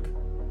epidemic.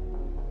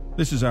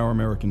 This is Our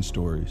American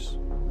Stories.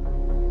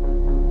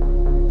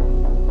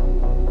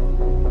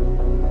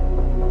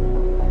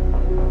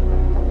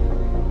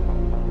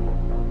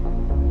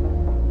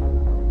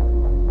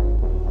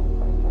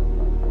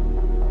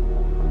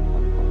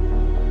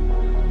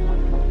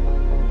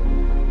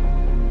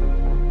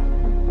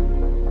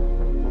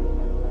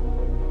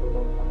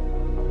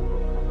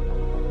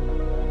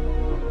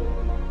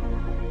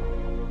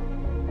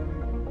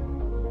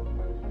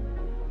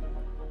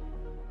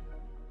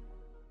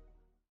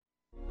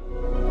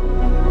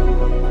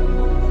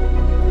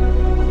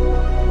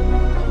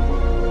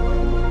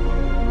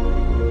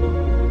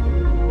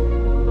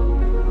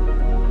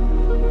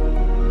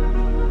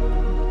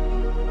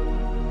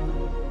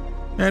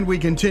 And we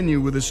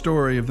continue with the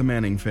story of the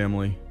Manning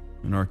family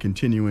in our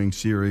continuing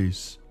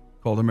series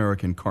called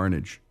American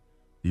Carnage,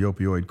 the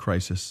opioid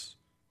crisis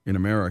in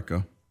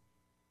America.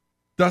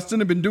 Dustin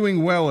had been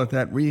doing well at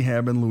that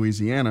rehab in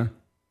Louisiana,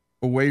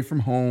 away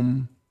from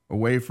home,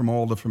 away from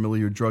all the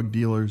familiar drug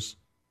dealers,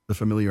 the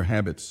familiar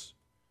habits.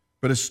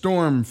 But a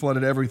storm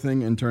flooded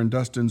everything and turned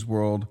Dustin's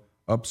world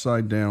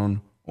upside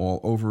down all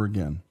over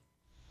again.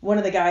 One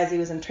of the guys he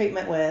was in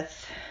treatment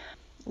with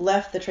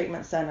left the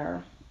treatment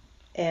center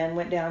and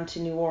went down to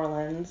New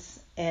Orleans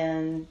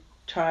and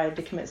tried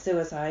to commit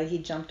suicide. He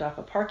jumped off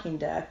a parking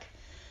deck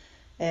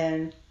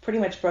and pretty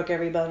much broke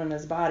every bone in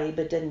his body,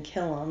 but didn't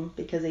kill him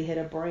because he hit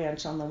a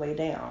branch on the way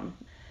down.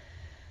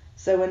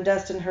 So when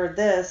Dustin heard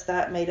this,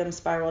 that made him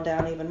spiral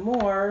down even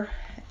more.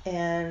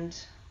 And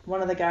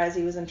one of the guys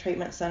he was in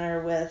treatment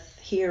center with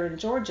here in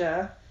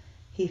Georgia,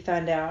 he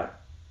found out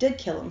did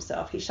kill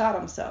himself. He shot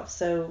himself.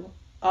 So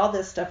all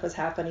this stuff was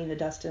happening to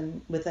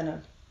Dustin within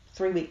a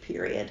 3-week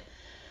period.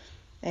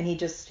 And he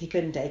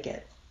couldn't take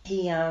it.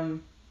 He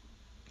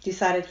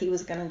decided he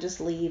was going to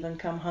just leave and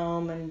come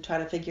home and try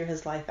to figure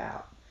his life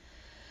out.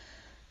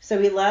 So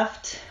he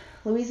left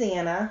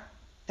Louisiana,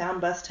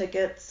 found bus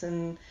tickets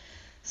and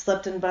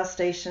slept in bus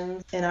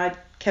stations. And I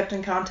kept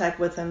in contact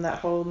with him that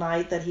whole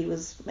night that he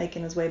was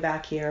making his way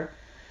back here.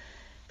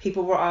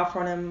 People were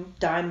offering him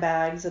dime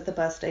bags at the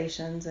bus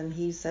stations, and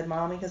he said,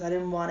 "Mommy, because I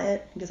didn't want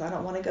it, because I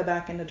don't want to go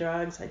back into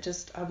drugs.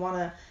 I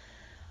want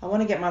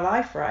to get my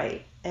life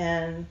right."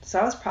 And so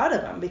I was proud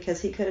of him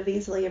because he could have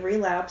easily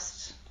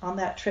relapsed on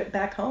that trip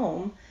back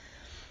home,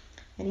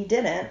 and he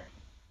didn't.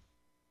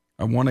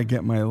 "I want to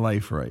get my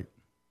life right,"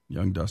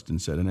 young Dustin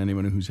said, and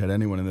anyone who's had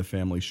anyone in the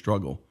family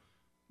struggle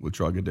with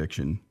drug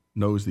addiction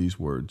knows these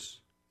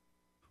words.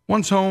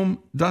 Once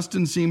home,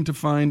 Dustin seemed to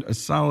find a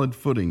solid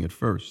footing at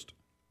first.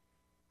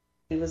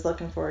 He was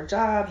looking for a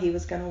job. He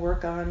was going to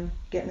work on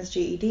getting his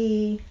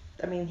GED.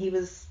 I mean, he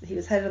was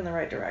headed in the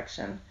right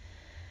direction.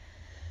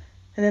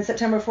 And then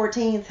September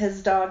 14th,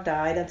 his dog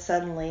died, and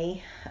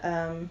suddenly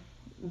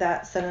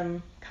that sent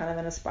him kind of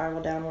in a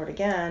spiral downward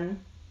again.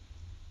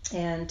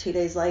 And 2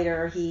 days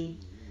later, he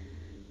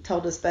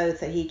told us both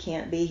that he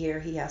can't be here.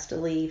 He has to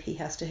leave. He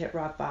has to hit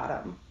rock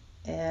bottom.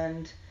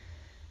 And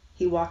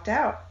he walked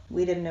out.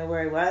 We didn't know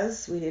where he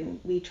was.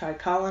 We tried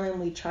calling him.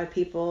 We tried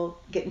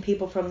getting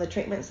people from the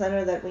treatment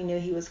center that we knew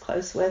he was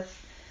close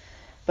with,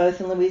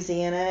 both in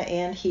Louisiana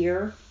and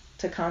here,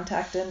 to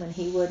contact him, and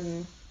he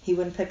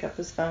wouldn't pick up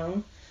his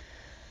phone.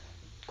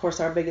 Of course,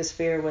 our biggest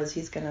fear was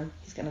he's gonna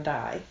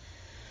die.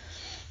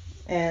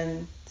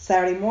 And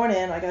Saturday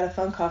morning, I got a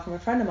phone call from a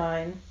friend of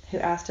mine who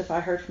asked if I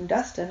heard from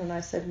Dustin, and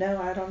I said,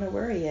 "No, I don't know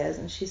where he is."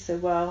 And she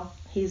said, "Well,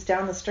 he's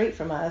down the street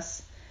from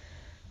us,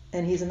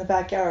 and he's in the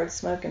backyard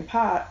smoking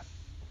pot."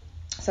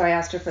 So I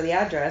asked her for the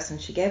address, and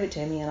she gave it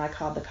to me, and I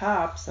called the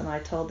cops, and I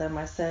told them,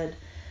 I said,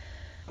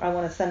 "I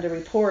want to send a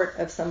report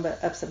of some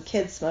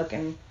kids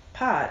smoking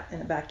pot in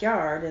the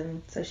backyard."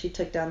 And so she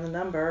took down the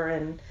number,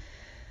 and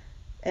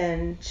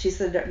she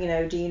said,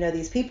 "Do you know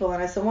these people?"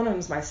 And I said, "One of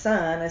them's my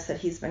son." I said,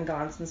 "He's been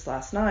gone since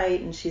last night."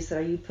 And she said,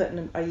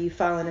 "Are you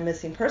filing a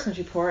missing persons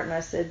report?" And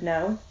I said,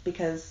 "No,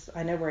 because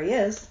I know where he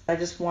is. I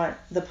just want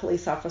the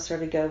police officer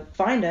to go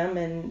find him,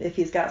 and if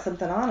he's got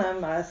something on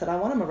him," I said, "I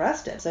want him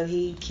arrested so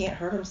he can't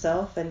hurt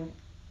himself and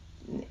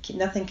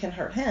nothing can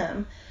hurt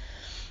him."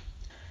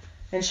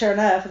 And sure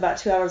enough, about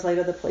 2 hours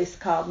later, the police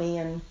called me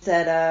and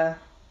said,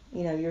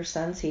 "Your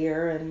son's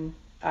here, and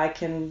I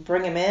can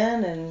bring him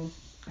in and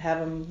have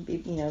him,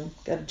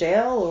 go to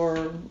jail,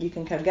 or you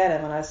can come get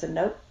him." And I said,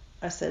 "Nope."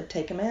 I said,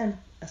 "Take him in."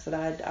 I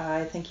said,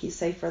 I think he's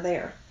safer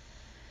there."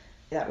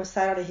 That was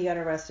Saturday. He got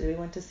arrested. We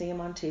went to see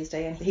him on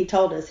Tuesday, and he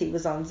told us he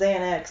was on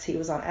Xanax, he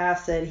was on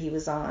acid, he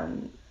was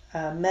on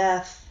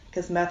meth,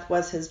 because meth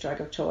was his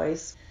drug of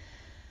choice.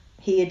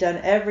 He had done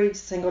every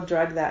single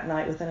drug that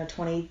night within a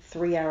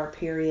 23-hour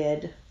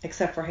period,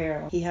 except for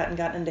heroin. He hadn't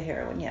gotten into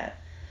heroin yet.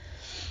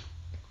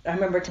 I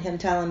remember him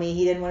telling me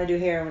he didn't want to do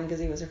heroin because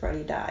he was afraid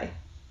he'd die,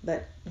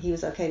 but he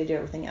was okay to do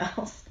everything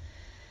else.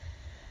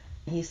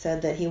 He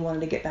said that he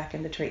wanted to get back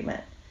into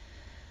treatment.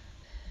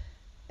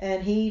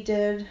 And he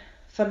did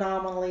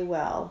phenomenally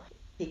well.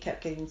 He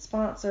kept getting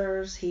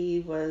sponsors.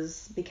 He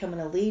was becoming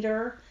a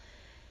leader.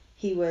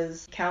 He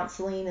was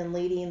counseling and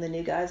leading the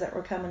new guys that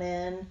were coming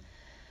in.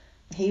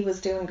 He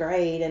was doing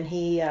great, and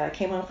he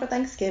came home for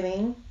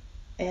Thanksgiving,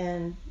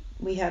 and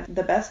we had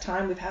the best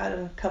time we've had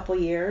in a couple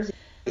years.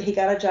 He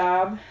got a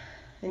job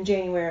in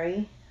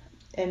January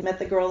and met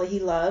the girl that he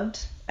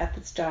loved at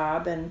this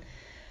job, and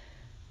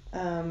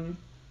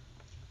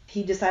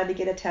he decided to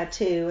get a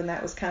tattoo, and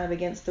that was kind of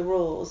against the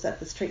rules at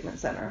this treatment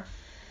center.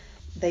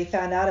 They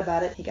found out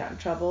about it. He got in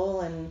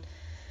trouble, and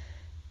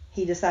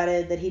he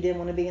decided that he didn't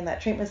want to be in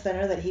that treatment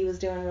center, that he was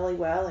doing really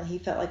well, and he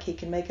felt like he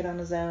could make it on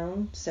his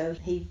own. So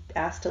he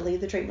asked to leave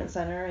the treatment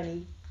center, and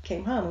he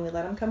came home, and we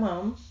let him come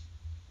home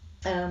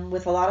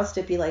with a lot of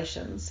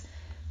stipulations.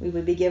 We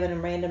would be giving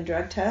him random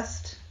drug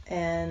tests,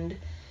 and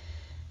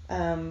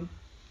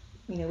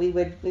we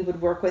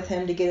would work with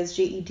him to get his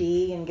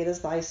GED and get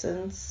his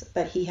license,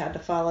 but he had to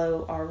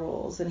follow our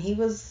rules, and he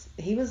was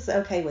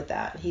okay with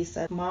that. He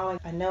said, "Mom,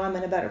 I know I'm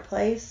in a better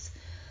place.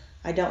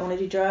 I don't want to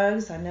do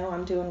drugs. I know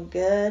I'm doing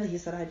good." He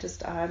said,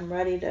 I'm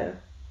ready to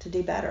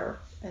do better.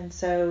 And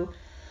so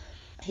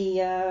he,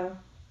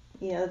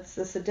 it's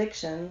this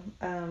addiction.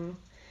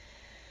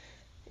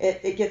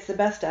 It gets the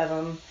best of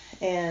him,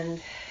 and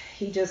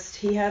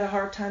he had a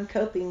hard time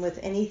coping with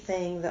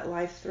anything that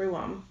life threw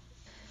him.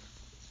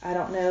 I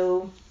don't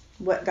know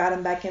what got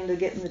him back into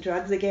getting the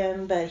drugs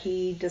again, but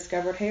he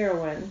discovered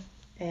heroin,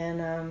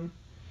 and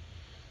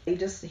he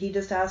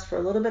just asked for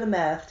a little bit of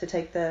meth to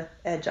take the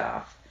edge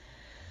off.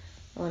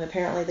 Well, and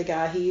apparently the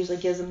guy who usually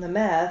gives him the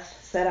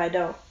meth said, I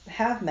don't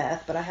have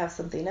meth, but I have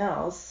something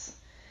else,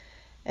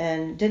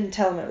 and didn't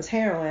tell him it was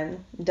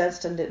heroin.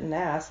 Dustin didn't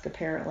ask,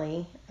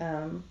 apparently.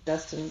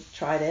 Dustin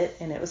tried it,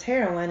 and it was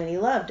heroin, and he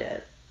loved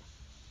it.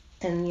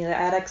 And,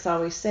 addicts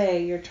always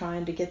say you're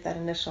trying to get that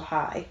initial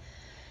high.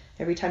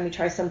 Every time you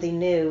try something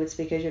new, it's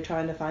because you're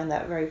trying to find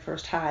that very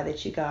first high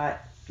that you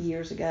got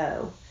years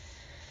ago.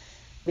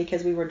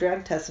 Because we were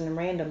drug testing him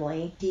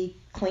randomly, he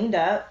cleaned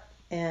up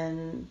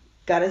and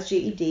got his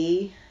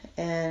GED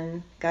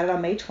and got it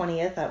on May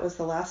 20th. That was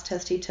the last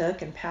test he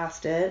took, and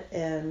passed it.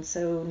 And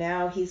so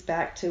now he's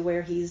back to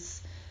where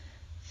he's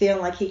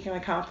feeling like he can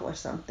accomplish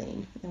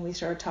something. And we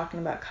started talking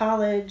about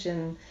college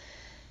and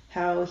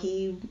how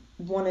he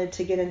wanted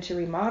to get into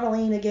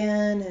remodeling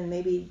again and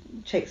maybe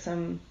take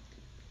some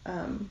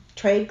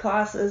trade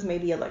classes,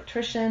 maybe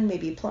electrician,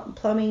 maybe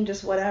plumbing,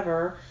 just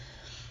whatever.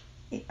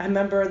 I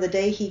remember the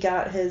day he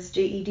got his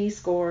GED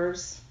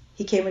scores,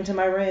 he came into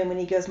my room and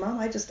he goes, Mom,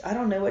 I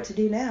don't know what to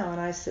do now. And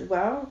I said,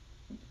 well,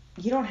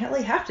 you don't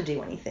really have to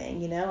do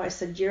anything. I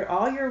said,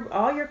 all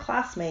your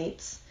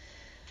classmates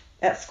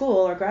at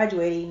school are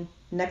graduating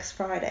next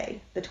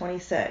Friday, the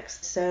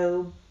 26th.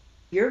 So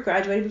you're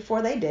graduating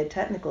before they did,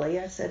 technically.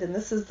 I said, and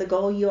this is the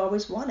goal you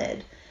always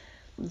wanted.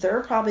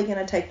 They're probably going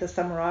to take the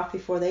summer off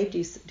before they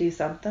do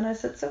something. I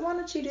said, so why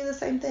don't you do the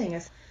same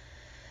thing?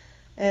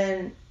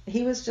 And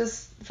he was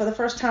just, for the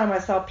first time, I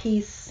saw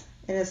peace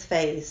in his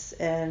face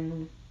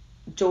and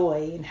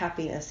joy and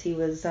happiness. He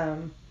was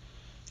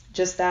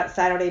just that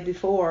Saturday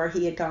before,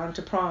 he had gone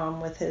to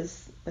prom with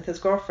his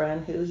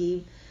girlfriend, who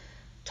he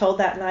told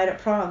that night at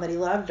prom that he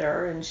loved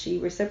her, and she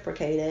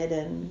reciprocated,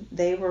 and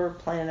they were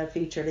planning a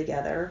future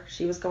together.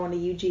 She was going to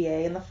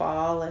UGA in the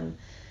fall, and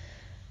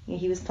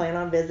he was planning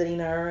on visiting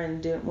her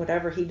and doing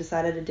whatever he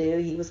decided to do.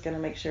 He was going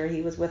to make sure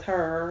he was with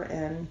her,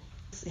 and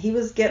he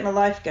was getting a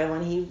life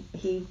going.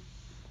 He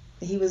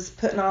was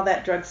putting all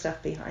that drug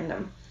stuff behind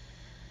him.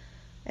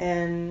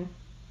 And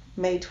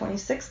May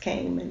 26th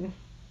came and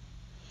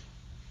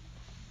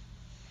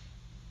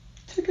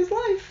took his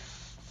life.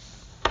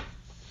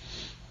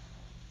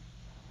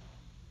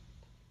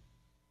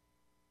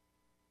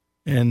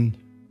 And,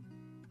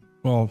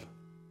 well,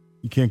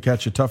 you can't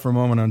catch a tougher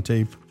moment on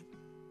tape.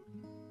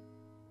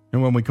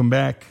 And when we come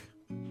back,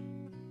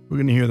 we're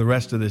going to hear the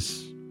rest of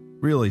this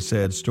really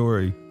sad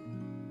story.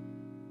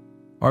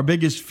 Our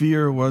biggest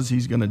fear was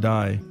he's going to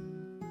die,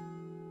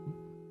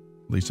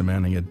 Lisa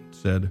Manning had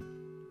said.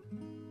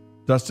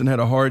 Dustin had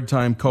a hard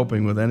time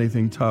coping with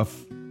anything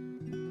tough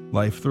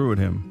life threw at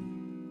him.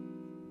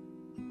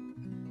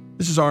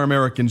 This is Our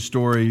American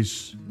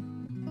Stories.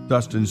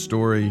 Dustin's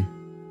story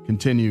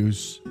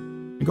continues.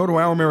 And go to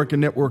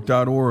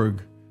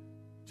ouramericannetwork.org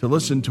to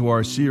listen to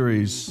our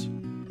series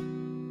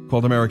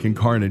called American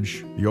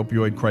Carnage, the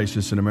Opioid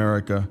Crisis in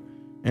America.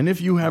 And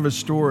if you have a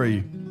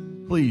story,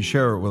 please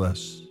share it with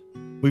us.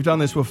 We've done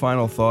this with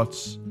Final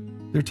Thoughts.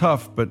 They're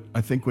tough, but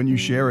I think when you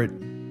share it,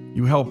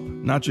 you help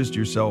not just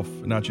yourself,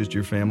 not just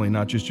your family,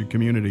 not just your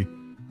community,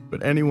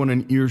 but anyone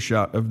in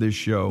earshot of this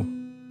show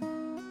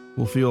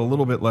will feel a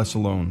little bit less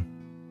alone.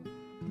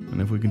 And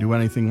if we can do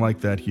anything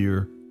like that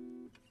here,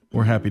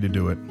 we're happy to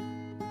do it.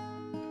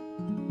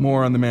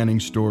 More on the Manning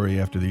story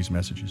after these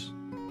messages.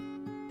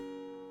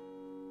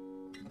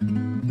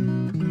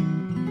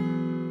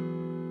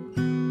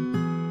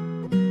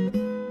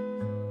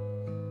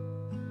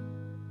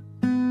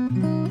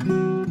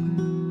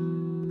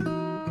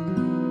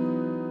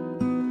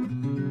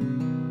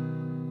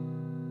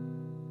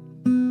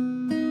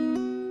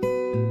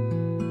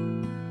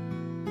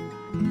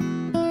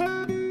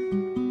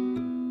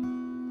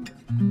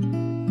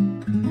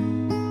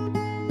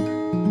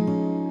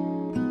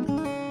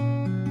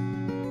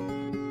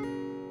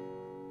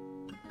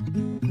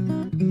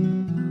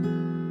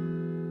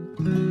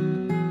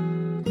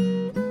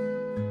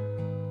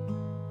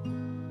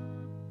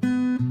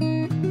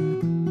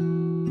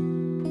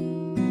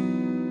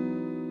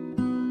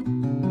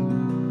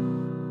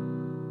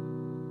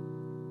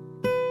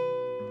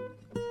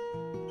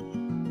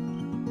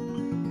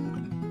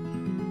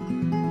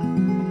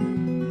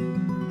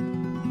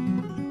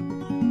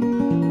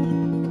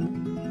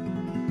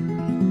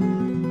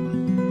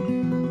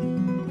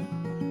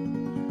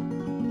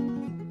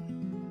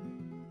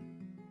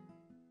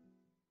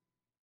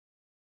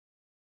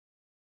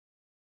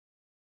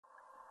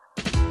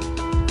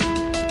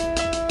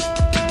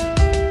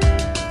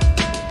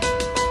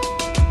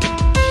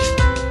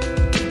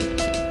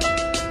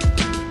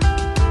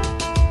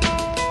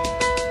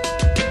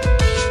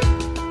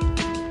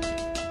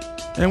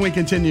 And we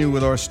continue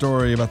with our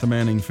story about the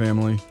Manning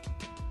family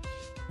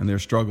and their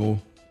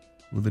struggle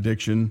with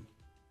addiction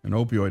and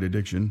opioid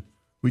addiction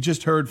We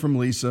just heard from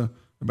Lisa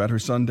about her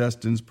son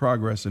Destin's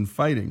progress in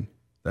fighting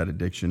that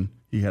addiction.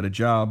 He had a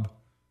job.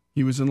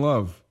 He was in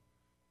love.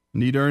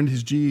 And he'd earned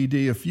his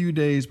GED a few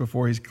days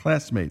before his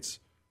classmates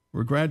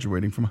were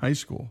graduating from high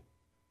school.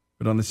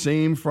 But on the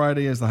same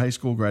Friday as the high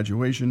school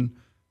graduation,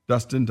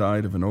 Dustin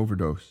died of an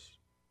overdose.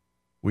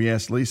 We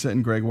asked Lisa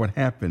and Greg what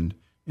happened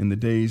in the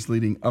days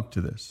leading up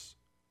to this.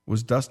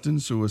 Was Dustin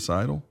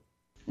suicidal?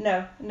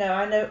 No,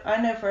 I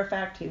know for a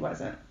fact he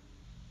wasn't.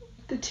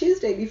 The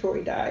Tuesday before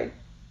he died,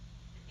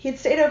 he had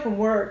stayed home from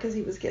work because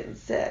he was getting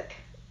sick,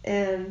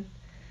 and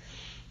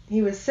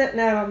he was sitting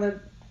out on the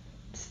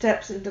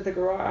steps into the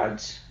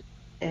garage,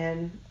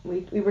 and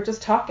we were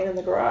just talking in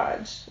the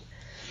garage.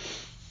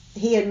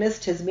 He had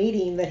missed his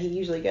meeting that he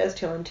usually goes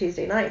to on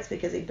Tuesday nights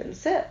because he'd been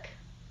sick,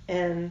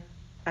 and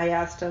I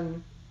asked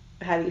him,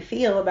 how do you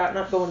feel about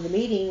not going to the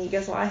meeting? He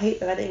goes, well, I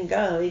hate that I didn't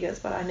go. He goes,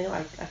 but I knew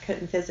I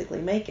couldn't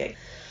physically make it.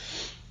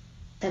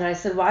 And I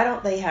said, why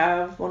don't they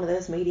have one of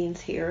those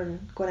meetings here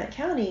in Gwinnett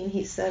County? And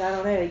he said, I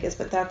don't know. He goes,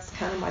 but that's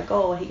kind of my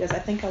goal. He goes, I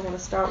think I want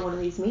to start one of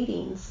these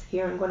meetings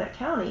here in Gwinnett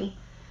County.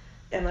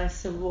 And I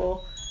said,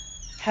 well,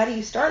 how do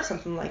you start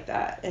something like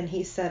that? And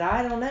he said,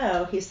 I don't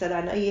know. He said,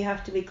 I know you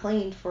have to be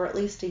clean for at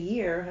least a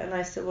year. And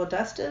I said, well,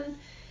 Dustin,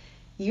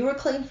 you were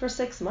clean for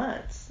 6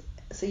 months.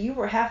 So you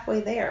were halfway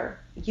there.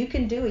 You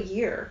can do a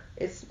year.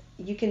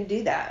 You can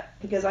do that.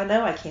 He goes, I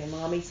know I can,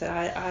 Mom. He said,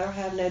 I don't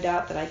have no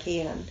doubt that I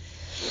can.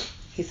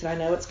 He said, I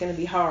know it's going to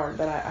be hard,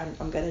 but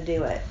I'm going to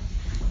do it.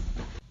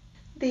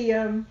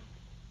 The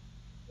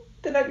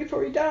night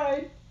before he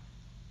died,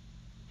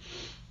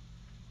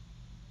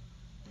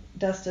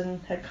 Dustin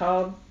had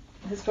called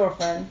his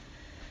girlfriend,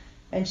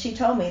 and she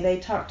told me they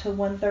talked till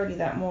 1:30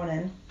 that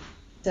morning.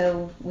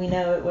 So we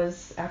know it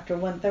was after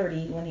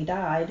 1:30 when he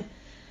died.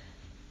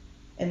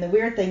 And the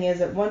weird thing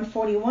is, at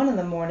 1:41 in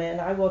the morning,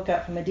 I woke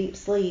up from a deep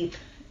sleep,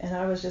 and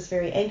I was just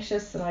very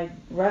anxious and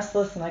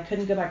restless, and I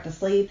couldn't go back to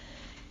sleep.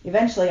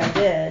 Eventually I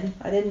did.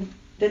 I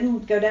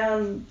didn't go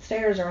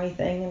downstairs or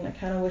anything, and I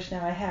kind of wish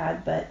now I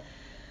had, but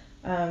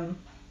I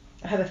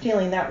have a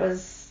feeling that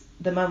was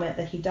the moment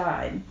that he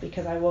died,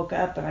 because I woke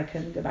up and I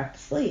couldn't go back to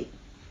sleep.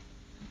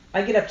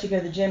 I get up to go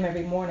to the gym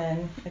every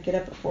morning. I get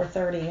up at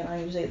 4:30, and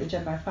I'm usually at the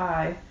gym by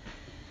 5.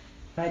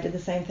 I did the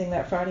same thing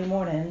that Friday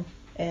morning,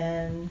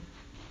 and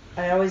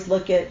I always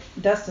look at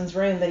Dustin's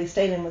room that he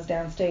stayed in was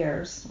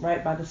downstairs,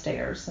 right by the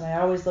stairs, and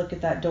I always look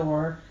at that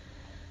door.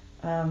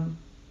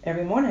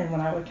 Every morning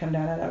when I would come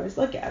down, I'd always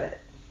look at it.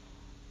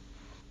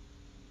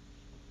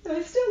 And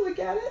I still look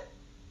at it.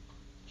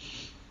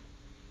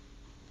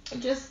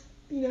 Just,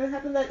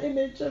 having that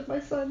image of my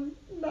son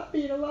not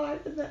being alive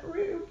in that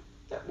room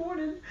that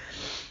morning.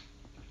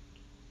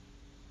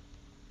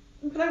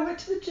 But I went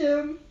to the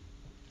gym,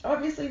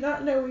 obviously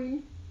not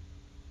knowing.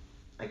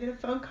 I get a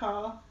phone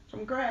call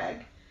from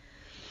Greg.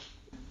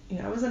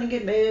 I was in a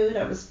good mood.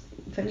 I was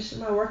finishing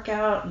my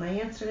workout, and I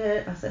answered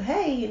it. I said,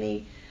 hey,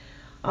 and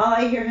all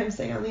I hear him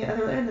say on the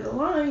other end of the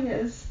line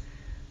is,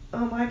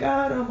 oh my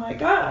God, oh my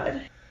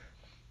God.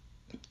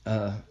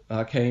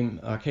 I came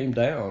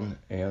down,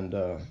 and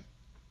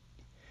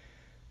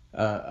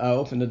I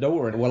opened the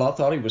door, and I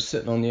thought he was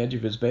sitting on the edge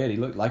of his bed. He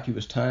looked like he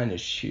was tying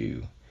his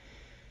shoe.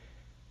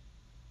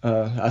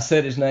 I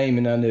said his name,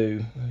 and I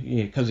knew,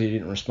 because he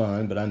didn't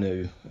respond, but I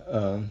knew,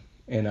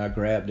 and I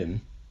grabbed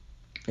him.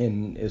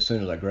 And as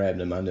soon as I grabbed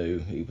him, I knew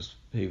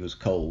he was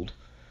cold.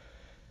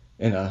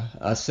 And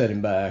I set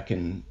him back,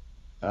 and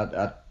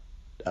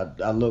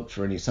I looked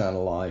for any sign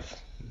of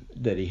life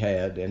that he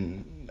had,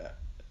 and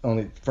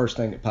only the first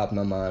thing that popped in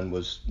my mind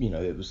was,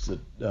 it was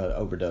the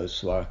overdose.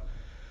 So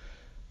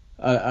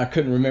I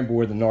couldn't remember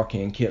where the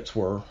Narcan kits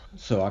were,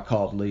 so I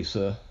called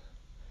Lisa.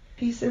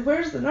 He said,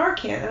 where's the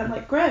Narcan? And I'm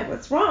like, Greg,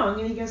 what's wrong?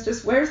 And he goes,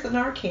 just where's the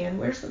Narcan?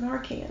 Where's the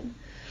Narcan?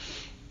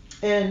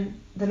 And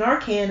the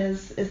Narcan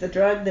is the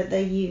drug that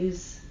they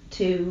use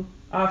to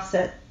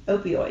offset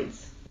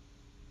opioids.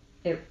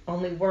 It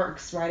only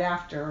works right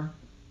after,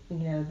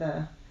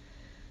 the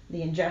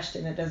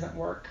ingestion. It doesn't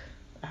work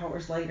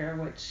hours later,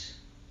 which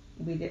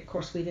we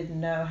didn't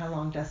know how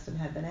long Dustin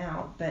had been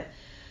out. But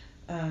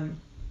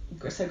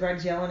so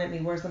Greg's yelling at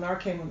me, where's the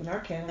Narcan? Where's the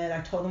Narcan? And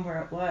I told him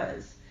where it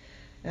was.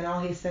 And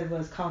all he said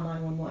was, call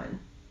 911.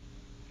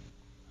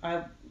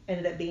 I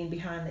ended up being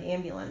behind the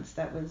ambulance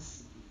that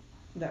was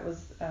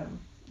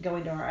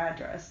going to our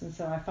address, and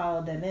so I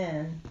followed them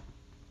in,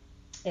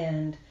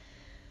 and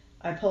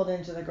I pulled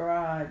into the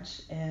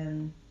garage,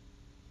 and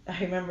I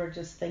remember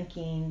just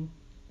thinking,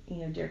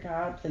 dear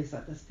God, please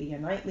let this be a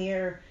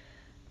nightmare.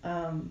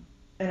 And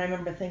I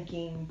remember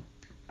thinking,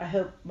 I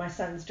hope my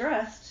son's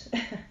dressed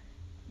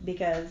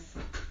because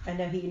I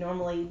know he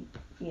normally,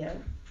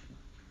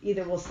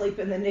 either will sleep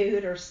in the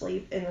nude or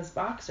sleep in his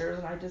boxers,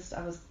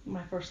 and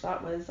my first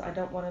thought was, I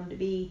don't want him to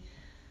be,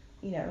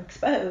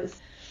 exposed.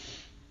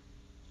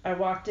 I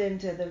walked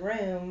into the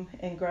room,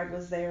 and Greg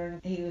was there,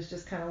 and he was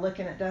just kind of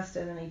looking at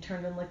Dustin, and he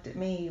turned and looked at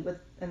me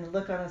and the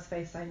look on his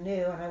face I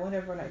knew, and I went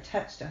over and I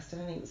touched Dustin,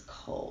 and he was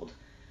cold.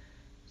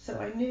 So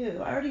I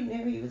already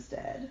knew he was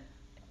dead.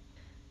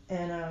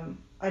 And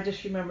I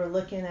just remember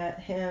looking at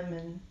him,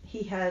 and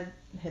he had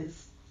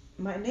his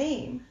my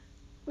name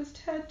was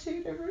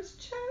tattooed over his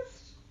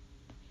chest.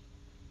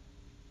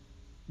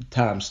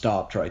 Time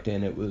stopped right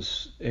then.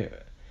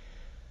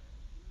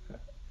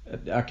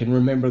 I can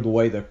remember the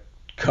way the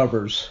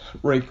covers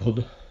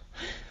wrinkled,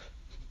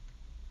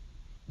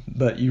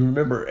 but you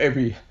remember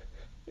every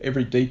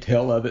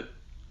detail of it,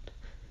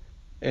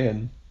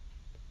 and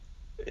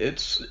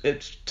it's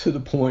to the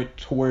point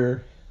to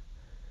where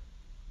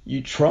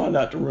you try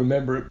not to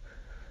remember it,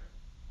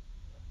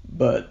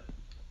 but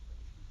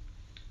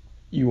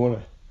you want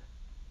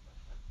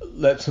to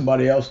let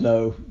somebody else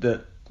know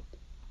that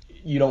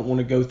you don't want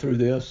to go through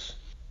this.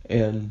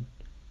 And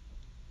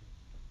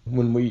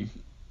when we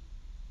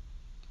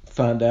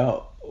find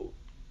out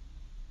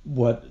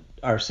what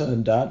our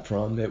son died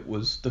from, it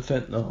was the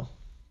fentanyl.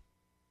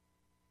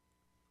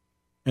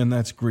 And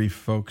that's grief,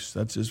 folks.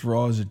 That's as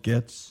raw as it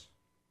gets.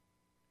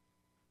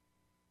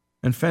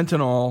 And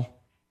fentanyl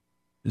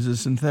is a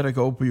synthetic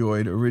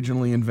opioid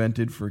originally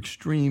invented for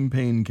extreme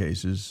pain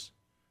cases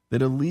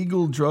that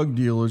illegal drug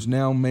dealers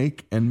now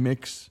make and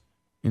mix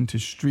into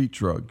street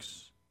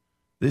drugs.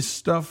 This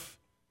stuff,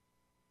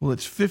 well,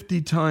 it's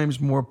 50 times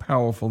more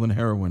powerful than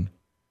heroin,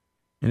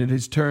 and it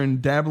has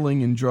turned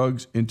dabbling in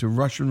drugs into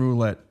Russian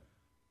roulette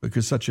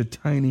because such a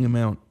tiny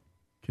amount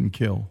can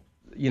kill.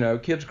 You know,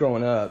 kids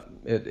growing up,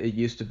 it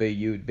used to be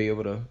you'd be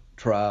able to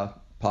try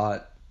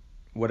pot,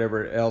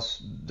 whatever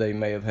else they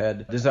may have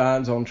had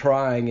designs on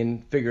trying,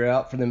 and figure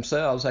out for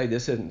themselves, hey,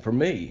 this isn't for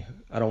me.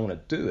 I don't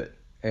want to do it.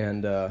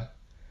 And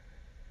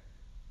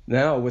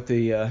now with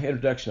the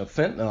introduction of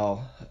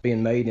fentanyl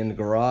being made in the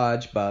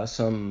garage by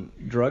some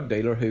drug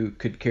dealer who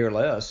could care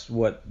less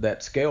what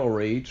that scale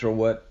reads or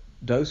what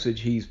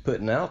dosage he's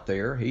putting out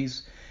there,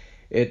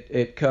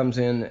 it comes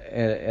in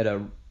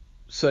at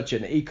such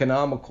an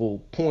economical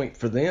point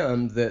for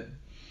them that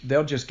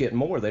they'll just get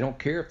more. They don't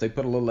care if they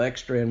put a little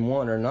extra in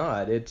one or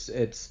not. It's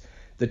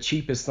the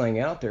cheapest thing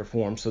out there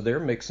for them, so they're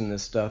mixing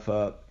this stuff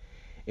up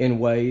in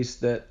ways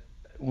that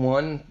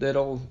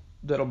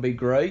that'll be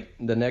great.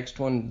 The next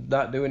one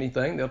not do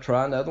anything. They'll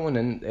try another one,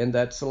 and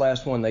that's the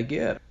last one they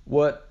get.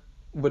 What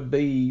would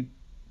be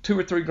 2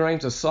 or 3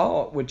 grains of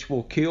salt, which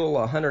will kill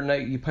a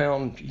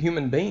 180-pound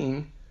human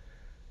being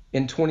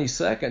in 20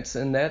 seconds,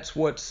 and that's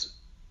what's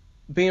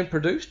being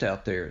produced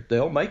out there.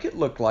 They'll make it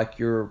look like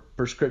your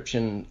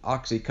prescription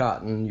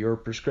Oxycontin, your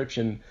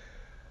prescription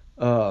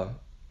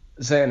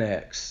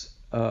Xanax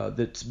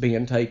that's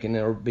being taken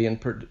or being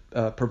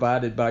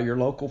provided by your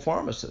local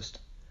pharmacist.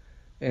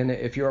 And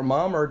if you're a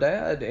mom or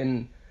dad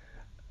and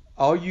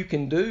all you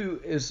can do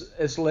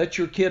is let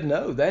your kid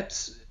know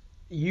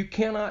you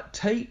cannot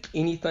take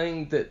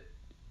anything that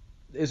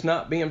is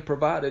not being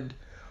provided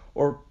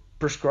or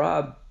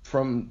prescribed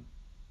from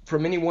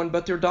anyone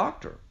but their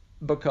doctor,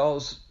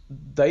 because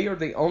they are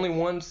the only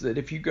ones that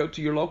if you go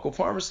to your local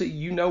pharmacy,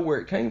 you know where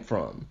it came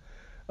from.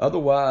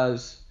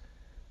 Otherwise,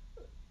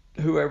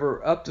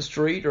 whoever up the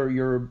street or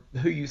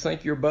who you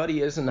think your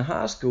buddy is in the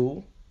high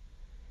school,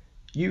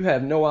 you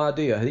have no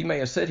idea. He may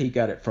have said he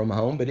got it from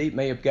home, but he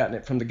may have gotten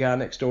it from the guy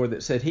next door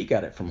that said he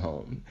got it from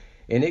home.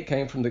 And it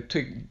came from the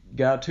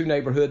guy 2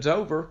 neighborhoods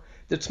over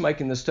that's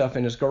making the stuff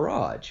in his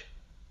garage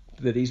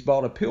that he's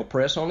bought a pill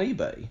press on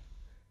eBay.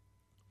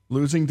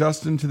 Losing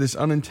Dustin to this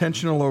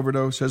unintentional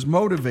overdose has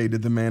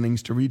motivated the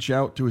Mannings to reach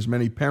out to as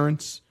many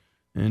parents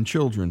and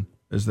children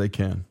as they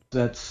can.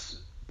 That's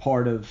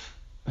part of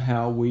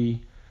how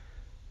we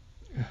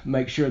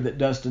make sure that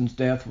Dustin's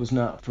death was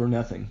not for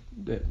nothing,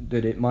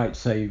 that it might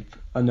save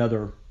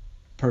another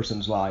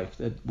person's life,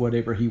 that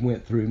whatever he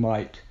went through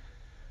might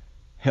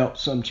help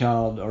some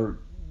child or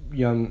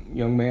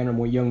young man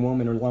or young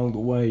woman along the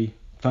way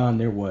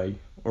find their way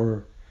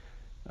or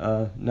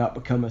not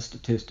become a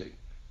statistic.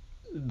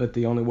 But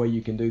the only way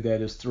you can do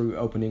that is through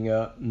opening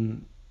up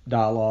and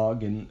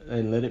dialogue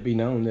and let it be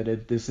known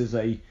that this is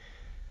a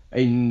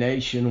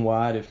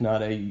nationwide, if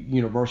not a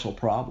universal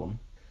problem.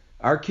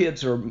 Our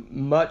kids are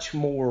much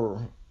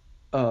more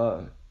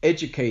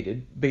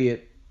educated, be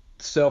it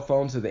cell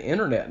phones or the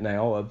internet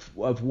now,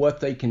 of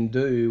what they can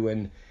do,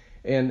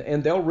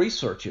 and they'll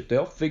research it.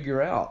 They'll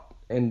figure out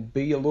and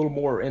be a little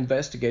more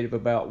investigative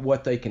about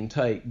what they can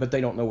take, but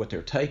they don't know what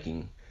they're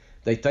taking.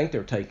 They think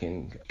they're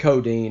taking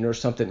codeine or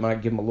something that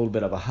might give them a little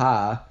bit of a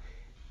high,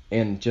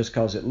 and just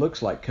because it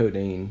looks like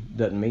codeine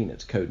doesn't mean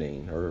it's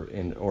codeine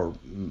or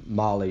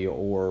Molly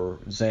or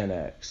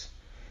Xanax.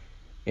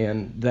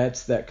 And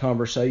that's that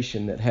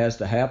conversation that has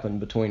to happen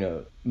between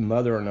a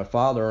mother and a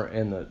father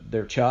and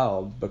their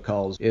child,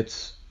 because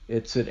it's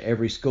at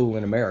every school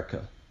in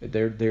America.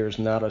 There's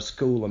not a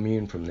school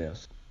immune from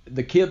this.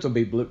 The kids will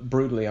be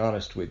brutally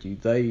honest with you.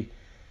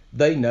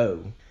 They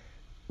know.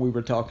 We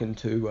were talking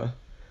to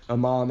a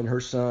mom and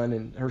her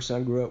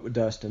son grew up with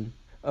Dustin.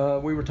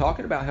 We were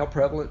talking about how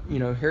prevalent,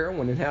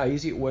 heroin and how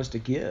easy it was to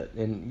get.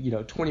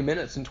 And, 20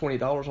 minutes and $20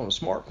 on a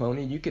smartphone,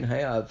 and you can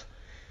have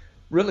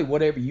really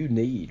whatever you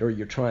need or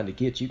you're trying to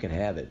get, you can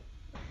have it.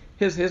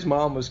 His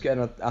mom was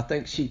I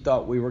think she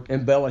thought we were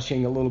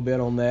embellishing a little bit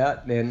on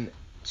that. And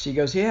she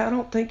goes, yeah, I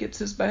don't think it's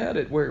as bad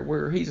at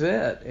where he's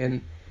at.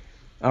 And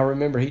I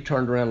remember he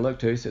turned around and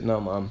looked at her. He said, "No,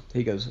 Mom."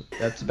 He goes,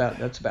 that's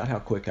about how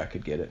quick I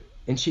could get it.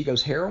 And she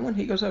goes, "Heroin?"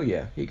 He goes, "Oh,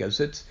 yeah." He goes,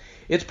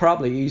 it's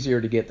probably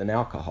easier to get than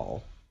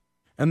alcohol.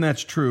 And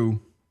that's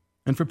true.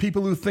 And for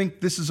people who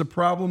think this is a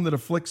problem that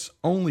afflicts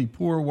only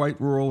poor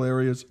white rural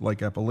areas like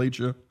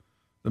Appalachia,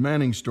 the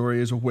Manning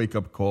story is a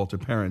wake-up call to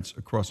parents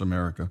across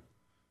America.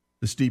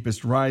 The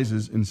steepest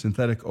rises in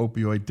synthetic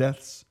opioid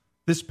deaths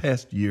this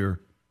past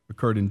year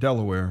occurred in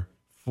Delaware,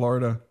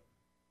 Florida,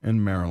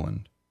 and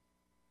Maryland.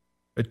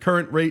 At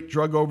current rate,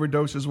 drug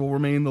overdoses will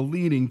remain the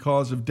leading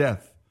cause of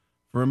death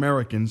for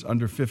Americans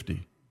under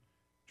 50.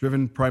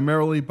 Driven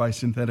primarily by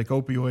synthetic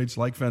opioids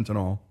like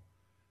fentanyl,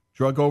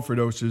 drug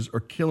overdoses are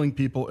killing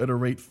people at a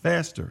rate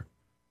faster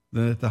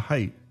than at the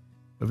height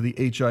of the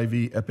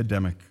HIV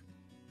epidemic.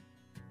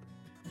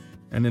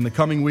 And in the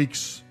coming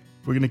weeks,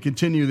 we're going to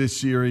continue this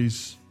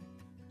series.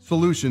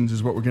 Solutions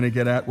is what we're going to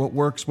get at. What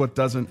works, what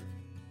doesn't.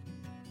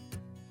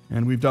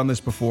 And we've done this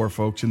before,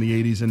 folks, in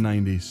the 80s and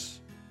 90s.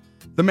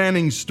 The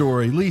Manning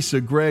story,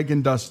 Lisa, Greg,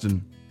 and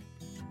Dustin.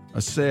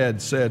 A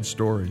sad, sad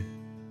story.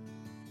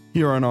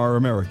 Here on Our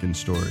American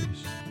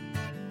Stories.